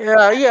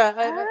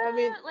 I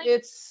mean,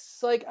 it's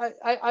like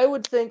I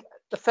would think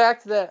the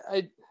fact that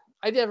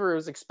I never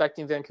was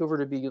expecting Vancouver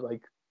to be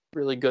like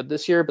really good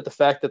this year, but the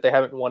fact that they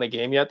haven't won a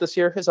game yet this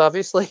year is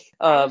obviously.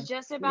 I was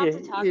just about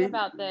to talk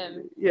about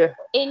them. Yeah.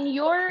 In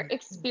your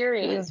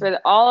experience with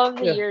all of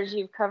the years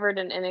you've covered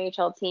an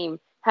NHL team,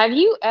 have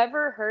you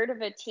ever heard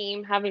of a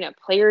team having a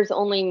players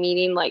only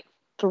meeting like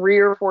 3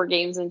 or 4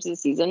 games into the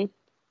season?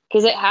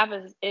 Because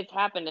it's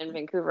happened in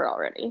Vancouver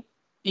already.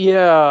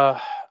 Yeah.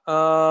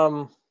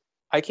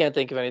 I can't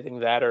think of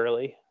anything that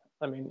early.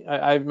 I mean,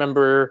 I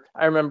remember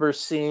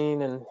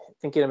seeing and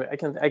thinking of it.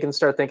 I can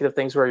start thinking of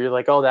things where you're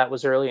like, oh, that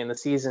was early in the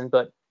season,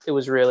 but it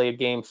was really a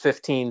game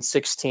 15,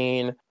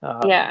 16.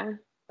 Yeah.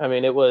 I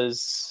mean, it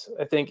was,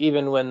 I think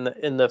even when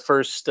in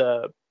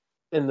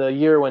the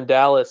year when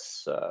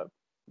Dallas,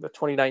 the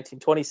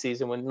 2019-20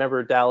 season, when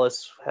remember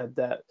Dallas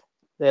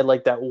they had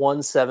like that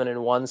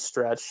 1-7-1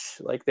 stretch.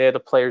 Like they had a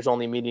players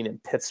only meeting in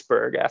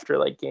Pittsburgh after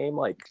like game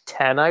like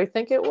 10, I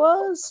think it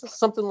was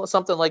something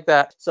like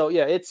that. So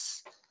yeah,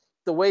 it's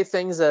the way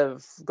things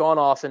have gone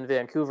off in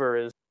Vancouver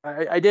is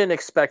I didn't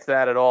expect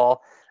that at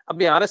all. I'll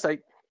be honest.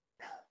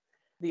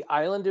 The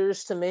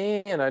Islanders to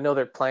me, and I know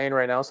they're playing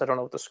right now, so I don't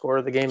know what the score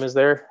of the game is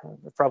there.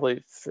 They're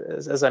probably,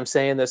 as I'm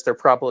saying this, they're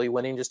probably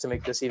winning just to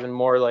make this even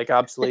more like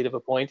obsolete of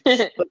a point.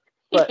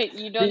 But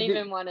you don't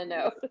even want to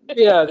know.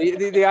 Yeah,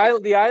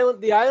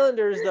 the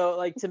Islanders though,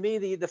 like to me,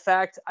 the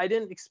fact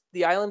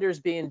the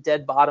Islanders being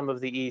dead bottom of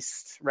the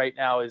East right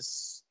now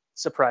is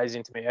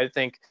surprising to me. I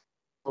think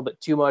a little bit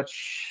too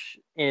much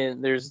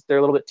they're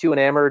a little bit too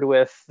enamored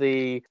with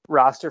the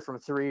roster from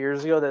 3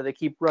 years ago that they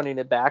keep running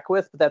it back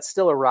with, but that's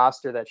still a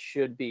roster that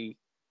should be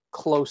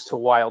close to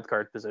wild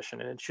card position,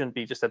 and it shouldn't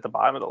be just at the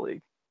bottom of the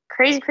league.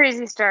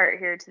 Crazy start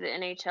here to the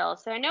NHL.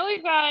 So I know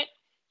we've got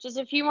just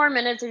a few more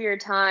minutes of your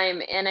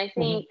time, and I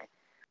think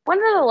one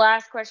of the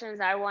last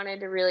questions I wanted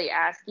to really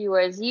ask you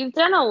was, you've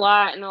done a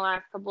lot in the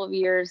last couple of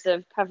years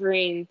of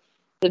covering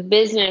the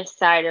business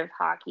side of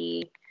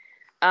hockey.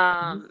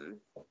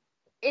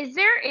 Is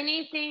there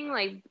anything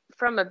like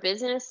from a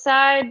business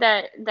side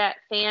that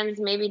fans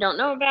maybe don't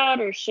know about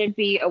or should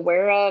be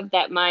aware of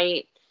that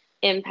might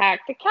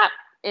impact the cap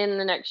in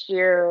the next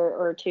year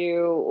or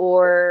two,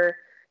 or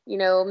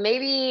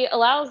maybe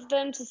allows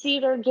them to see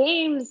their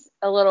games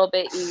a little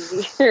bit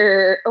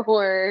easier,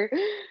 or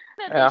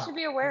that they should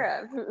be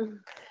aware of?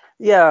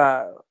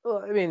 Yeah,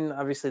 well, I mean,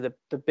 obviously the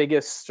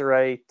biggest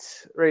right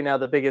now,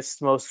 the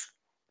biggest, most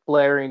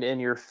glaring in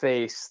your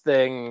face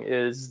thing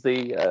is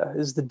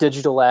the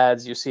digital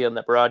ads you see on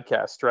the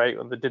broadcast, right?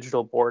 On the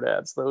digital board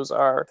ads, those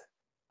are.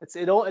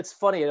 It's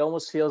funny. It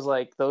almost feels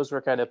like those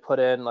were kind of put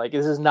in. Like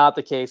this is not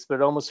the case, but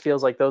it almost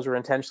feels like those were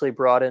intentionally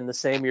brought in the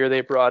same year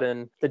they brought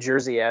in the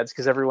jersey ads,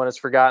 because everyone has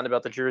forgotten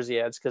about the jersey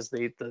ads because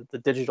the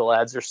digital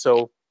ads are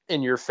so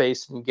in your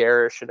face and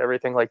garish and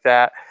everything like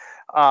that.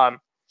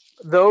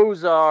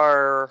 Those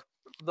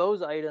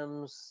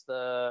items,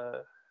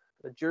 the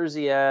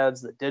jersey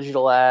ads, the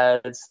digital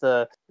ads,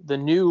 the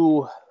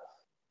new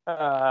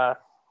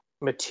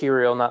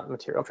material, not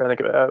material. I'm trying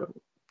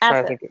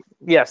to think of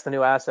yes, the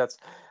new assets.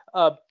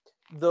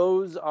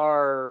 Those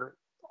are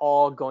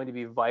all going to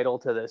be vital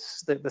to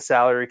this. The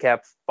salary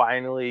cap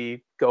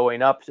finally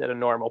going up at a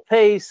normal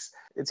pace.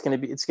 It's going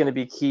to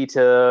be key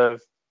to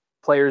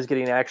players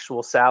getting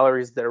actual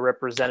salaries that are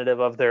representative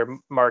of their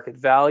market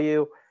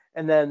value.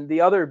 And then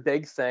the other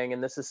big thing,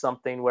 and this is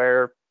something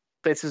where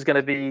this is going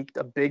to be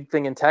a big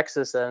thing in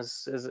Texas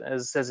as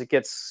it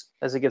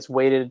gets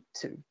weighted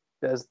to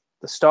as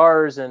the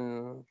Stars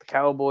and the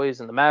Cowboys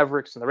and the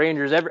Mavericks and the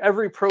Rangers.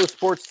 Every pro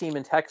sports team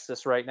in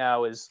Texas right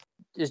now is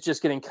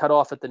just getting cut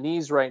off at the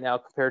knees right now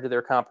compared to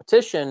their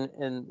competition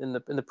in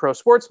the pro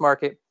sports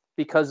market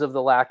because of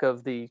the lack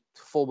of the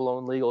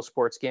full-blown legal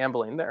sports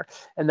gambling there.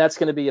 And that's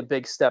going to be a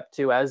big step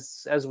too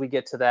as we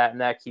get to that,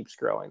 and that keeps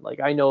growing. Like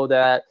I know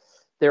that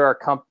there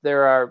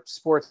are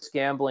sports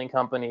gambling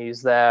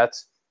companies that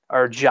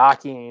are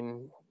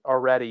jockeying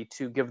already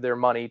to give their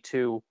money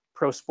to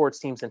pro sports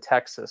teams in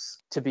Texas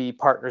to be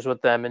partners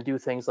with them and do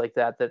things like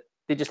that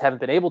they just haven't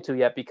been able to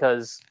yet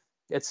because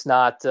it's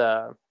not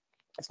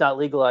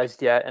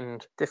legalized yet.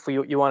 And if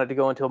you wanted to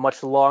go into a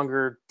much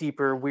longer,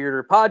 deeper,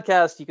 weirder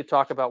podcast, you could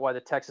talk about why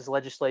the Texas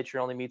legislature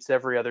only meets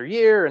every other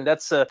year, and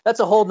that's a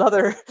whole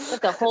nother.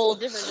 That's a whole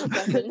different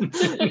discussion.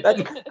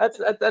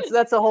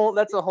 that's a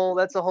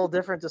whole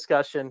different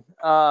discussion.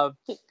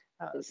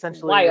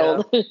 Essentially,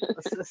 wild.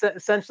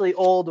 Essentially,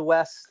 old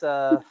west.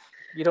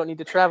 You don't need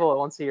to travel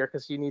once a year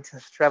because you need to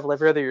travel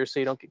every other year so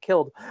you don't get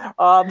killed.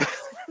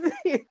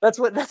 That's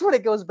what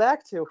it goes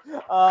back to.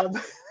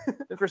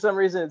 For some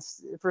reason,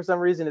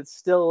 it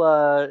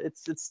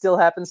still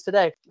happens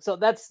today. So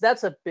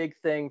that's a big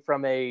thing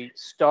from a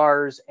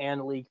Stars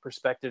and league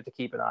perspective to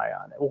keep an eye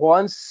on.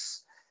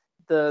 Once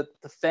the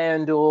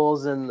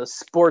FanDuels and the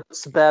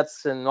sports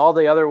bets and all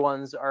the other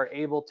ones are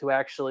able to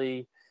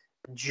actually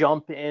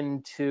jump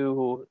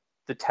into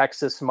the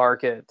Texas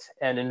market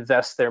and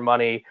invest their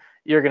money,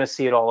 you're going to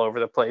see it all over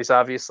the place.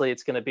 Obviously,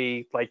 it's going to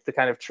be like the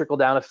kind of trickle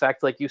down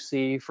effect like you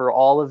see for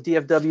all of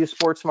DFW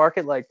sports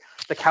market. Like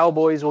the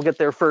Cowboys will get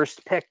their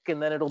first pick,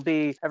 and then it'll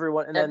be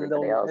everyone, and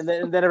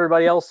then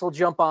everybody else will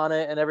jump on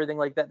it and everything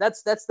like that.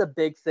 That's the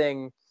big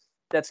thing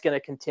that's going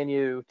to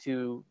continue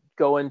to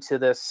go into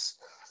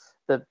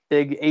the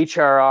big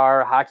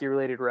HRR hockey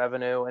related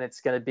revenue, and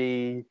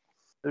it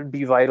would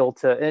be vital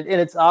to, and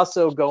it's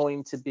also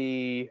going to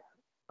be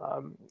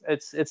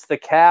it's the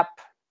cap.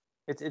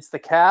 It's the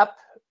cap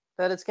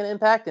that it's going to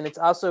impact, and it's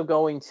also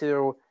going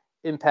to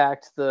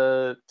impact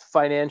the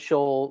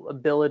financial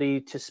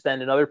ability to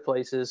spend in other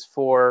places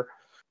for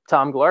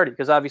Tom Ghilardi,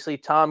 because obviously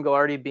Tom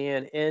Ghilardi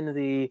being in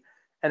the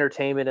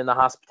entertainment and the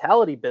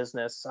hospitality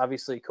business,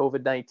 obviously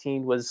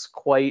COVID-19 was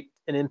quite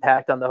an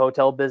impact on the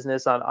hotel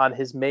business, on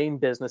his main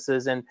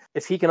businesses. And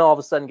if he can all of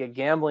a sudden get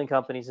gambling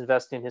companies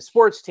investing in his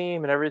sports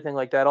team and everything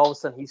like that, all of a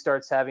sudden he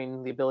starts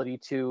having the ability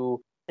to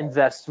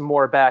invest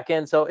more back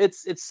in. So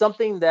it's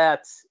something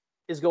that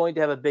is going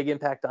to have a big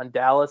impact on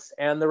Dallas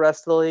and the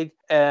rest of the league.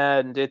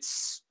 And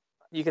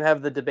you can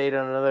have the debate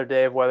on another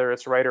day of whether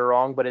it's right or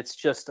wrong, but it's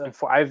just,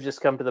 I've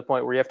just come to the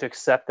point where you have to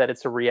accept that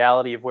it's a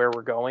reality of where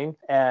we're going.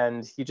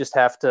 And you just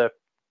have to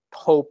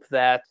hope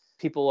that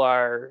people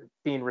are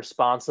being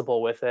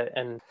responsible with it.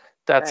 And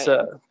that's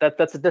another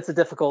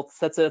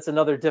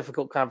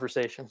difficult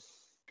conversation.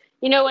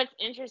 You know, what's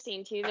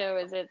interesting too, though,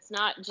 is it's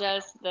not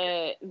just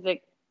the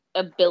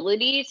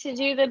ability to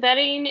do the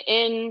betting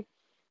in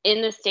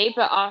the state,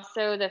 but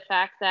also the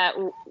fact that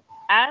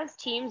as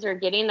teams are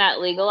getting that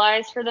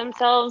legalized for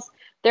themselves,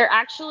 they're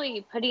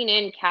actually putting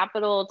in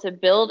capital to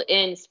build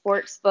in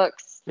sports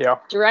books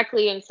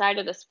directly inside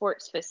of the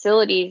sports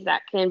facilities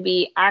that can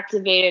be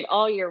activated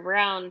all year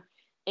round,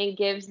 and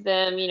gives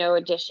them,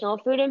 additional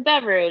food and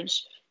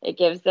beverage. It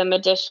gives them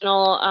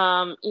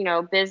additional,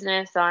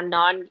 business on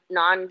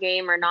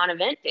non-game or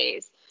non-event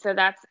days. So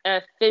that's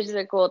a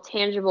physical,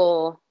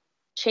 tangible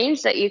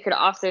change that you could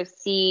also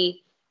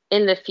see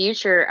in the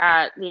future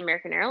at the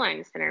American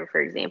Airlines Center,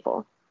 for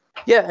example.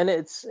 Yeah, and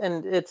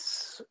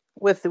it's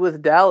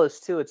with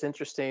Dallas too. It's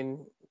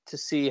interesting to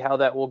see how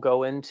that will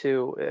go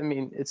into. I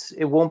mean,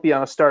 it won't be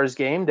on a Stars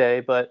game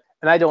day,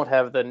 and I don't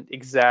have the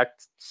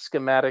exact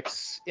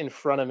schematics in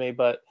front of me,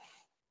 but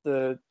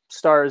the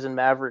Stars and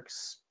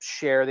Mavericks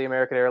share the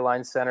American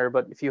Airlines Center.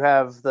 But if you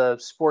have the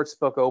sports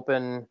book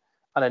open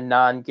on a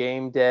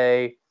non-game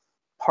day,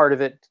 part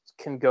of it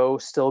can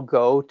still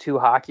go to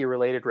hockey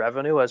related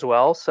revenue as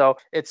well. So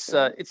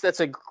that's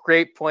a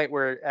great point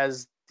where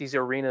as these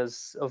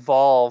arenas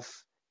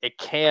evolve, it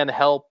can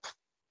help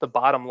the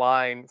bottom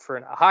line for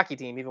a hockey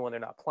team, even when they're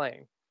not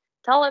playing.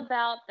 It's all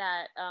about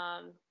that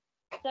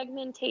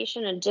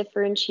segmentation and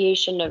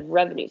differentiation of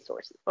revenue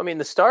sources. I mean,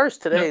 the Stars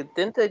today,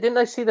 didn't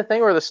I see the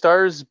thing where the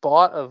Stars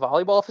bought a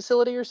volleyball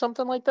facility or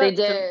something like that? They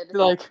did.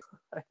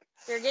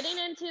 They're getting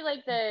into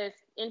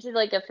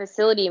a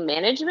facility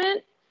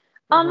management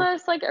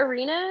almost like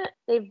arena.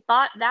 They've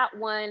bought that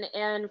one,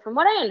 and from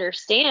what I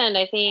understand,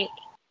 I think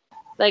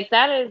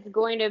that is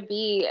going to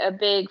be a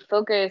big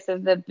focus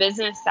of the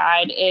business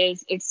side,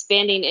 is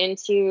expanding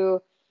into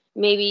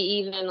maybe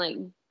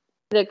even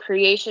the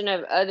creation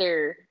of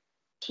other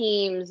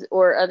teams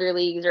or other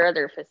leagues or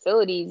other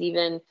facilities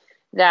even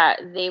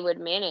that they would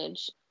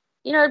manage.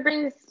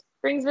 It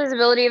brings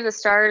visibility of the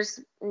Stars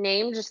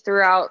name just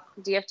throughout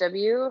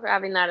DFW,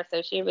 having that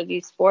associated with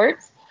youth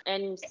sports.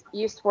 And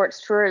youth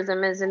sports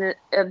tourism is an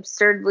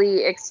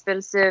absurdly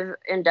expensive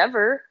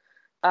endeavor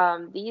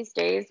these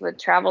days with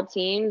travel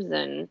teams,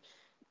 and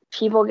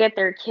people get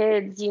their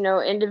kids,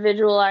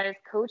 individualized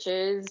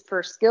coaches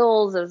for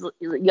skills as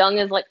young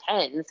as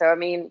 10. So, I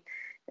mean,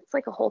 it's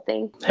a whole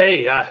thing.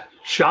 Hey,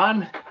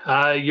 Sean,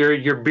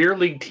 your beer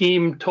league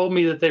team told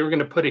me that they were going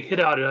to put a hit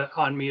out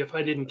on me if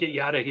I didn't get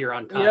you out of here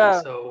on time. Yeah.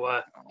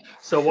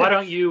 So why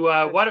don't you?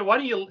 Why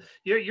do you?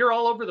 You're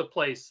all over the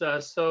place.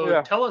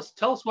 Tell us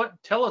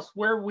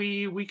where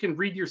we can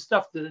read your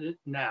stuff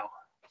now.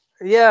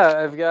 Yeah,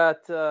 I've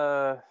got.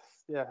 I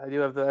do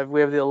have we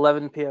have the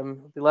 11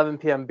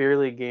 p.m. beer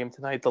league game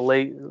tonight. The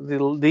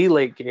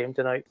late game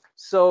tonight.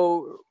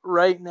 So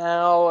right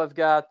now I've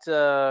got.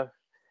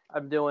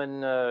 I'm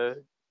doing. I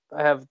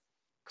have,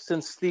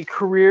 since the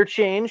career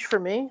change for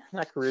me,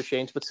 not career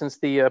change, but since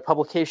the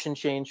publication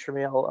change for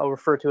me, I'll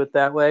refer to it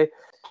that way.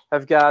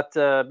 I've got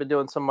been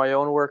doing some of my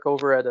own work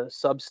over at a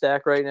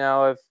Substack right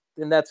now.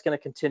 And that's going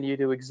to continue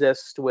to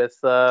exist with,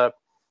 and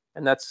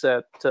that's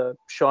at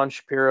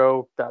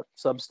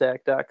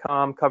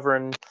SeanShapiro.substack.com,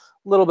 covering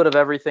a little bit of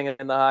everything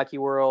in the hockey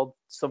world.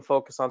 Some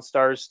focus on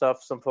Stars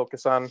stuff, some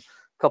focus on a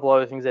couple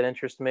other things that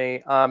interest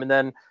me, and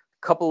then a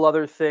couple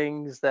other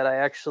things that I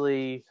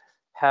actually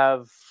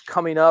have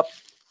coming up.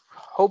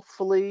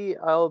 Hopefully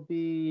I'll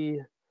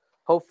be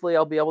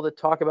able to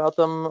talk about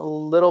them a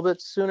little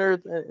bit sooner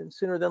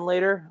than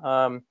later.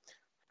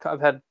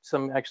 I've had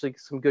some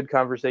good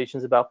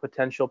conversations about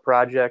potential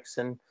projects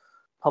and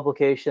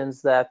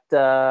publications that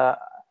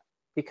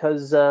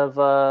because of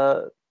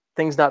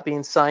things not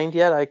being signed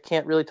yet. I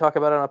can't really talk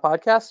about it on a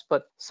podcast,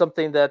 but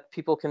something that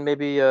people can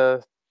maybe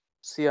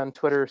see on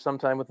Twitter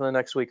sometime within the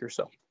next week or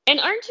so. And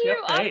aren't you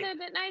also, hey.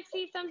 didn't I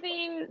see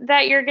something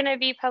that you're going to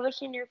be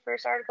publishing your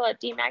first article at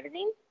D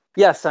Magazine?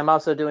 Yes, I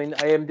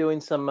am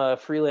doing some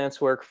freelance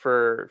work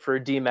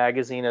for D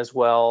Magazine as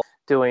well,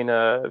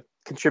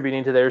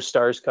 contributing to their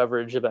Stars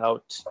coverage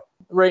about,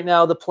 right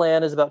now the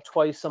plan is about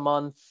twice a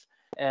month.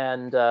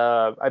 And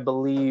I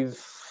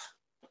believe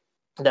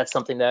that's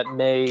something that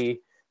may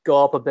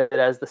go up a bit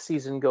as the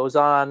season goes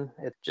on.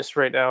 It just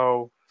right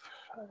now,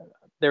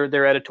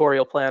 their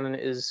editorial plan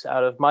is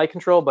out of my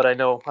control, but I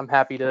know I'm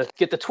happy to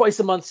get the twice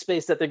a month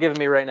space that they're giving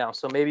me right now.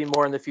 So maybe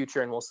more in the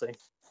future, and we'll see.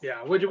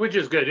 Yeah, which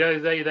is good.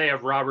 They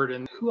have Robert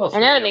and who else?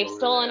 I know they've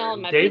stolen all of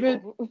my David.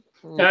 people.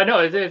 Yeah, I know.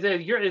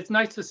 It's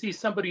nice to see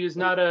somebody who's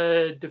not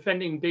a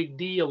defending Big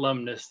D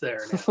alumnus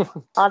there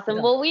now. Awesome.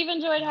 Yeah. Well, we've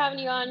enjoyed having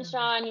you on,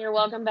 Sean. You're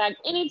welcome back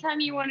anytime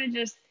you want to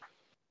just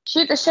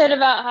shoot the shit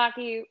about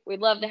hockey.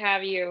 We'd love to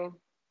have you.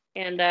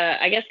 And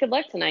I guess good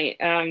luck tonight.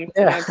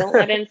 Don't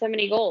let in so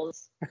many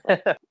goals.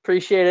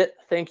 Appreciate it.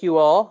 Thank you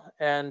all.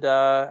 And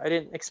I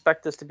didn't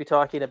expect us to be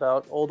talking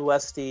about Old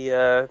Westy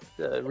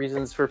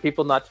reasons for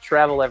people not to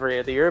travel every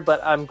other year, but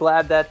I'm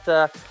glad that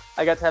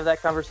I got to have that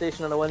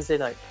conversation on a Wednesday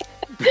night.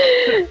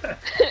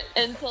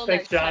 Until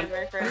Thanks, next time,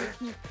 my friends.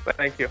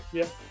 Thank you.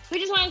 Yeah. We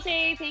just want to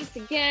say thanks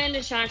again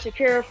to Sean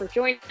Shapiro for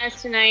joining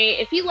us tonight.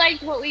 If you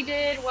liked what we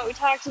did, what we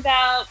talked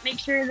about, make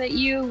sure that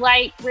you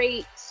like,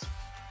 rate,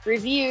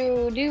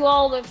 review, do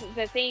all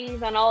the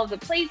things on all of the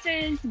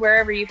places,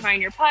 wherever you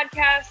find your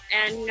podcast,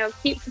 and,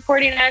 keep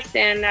supporting us.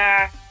 And,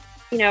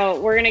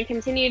 we're going to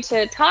continue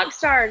to talk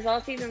Stars all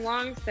season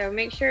long. So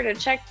make sure to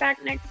check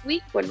back next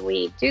week when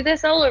we do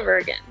this all over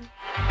again.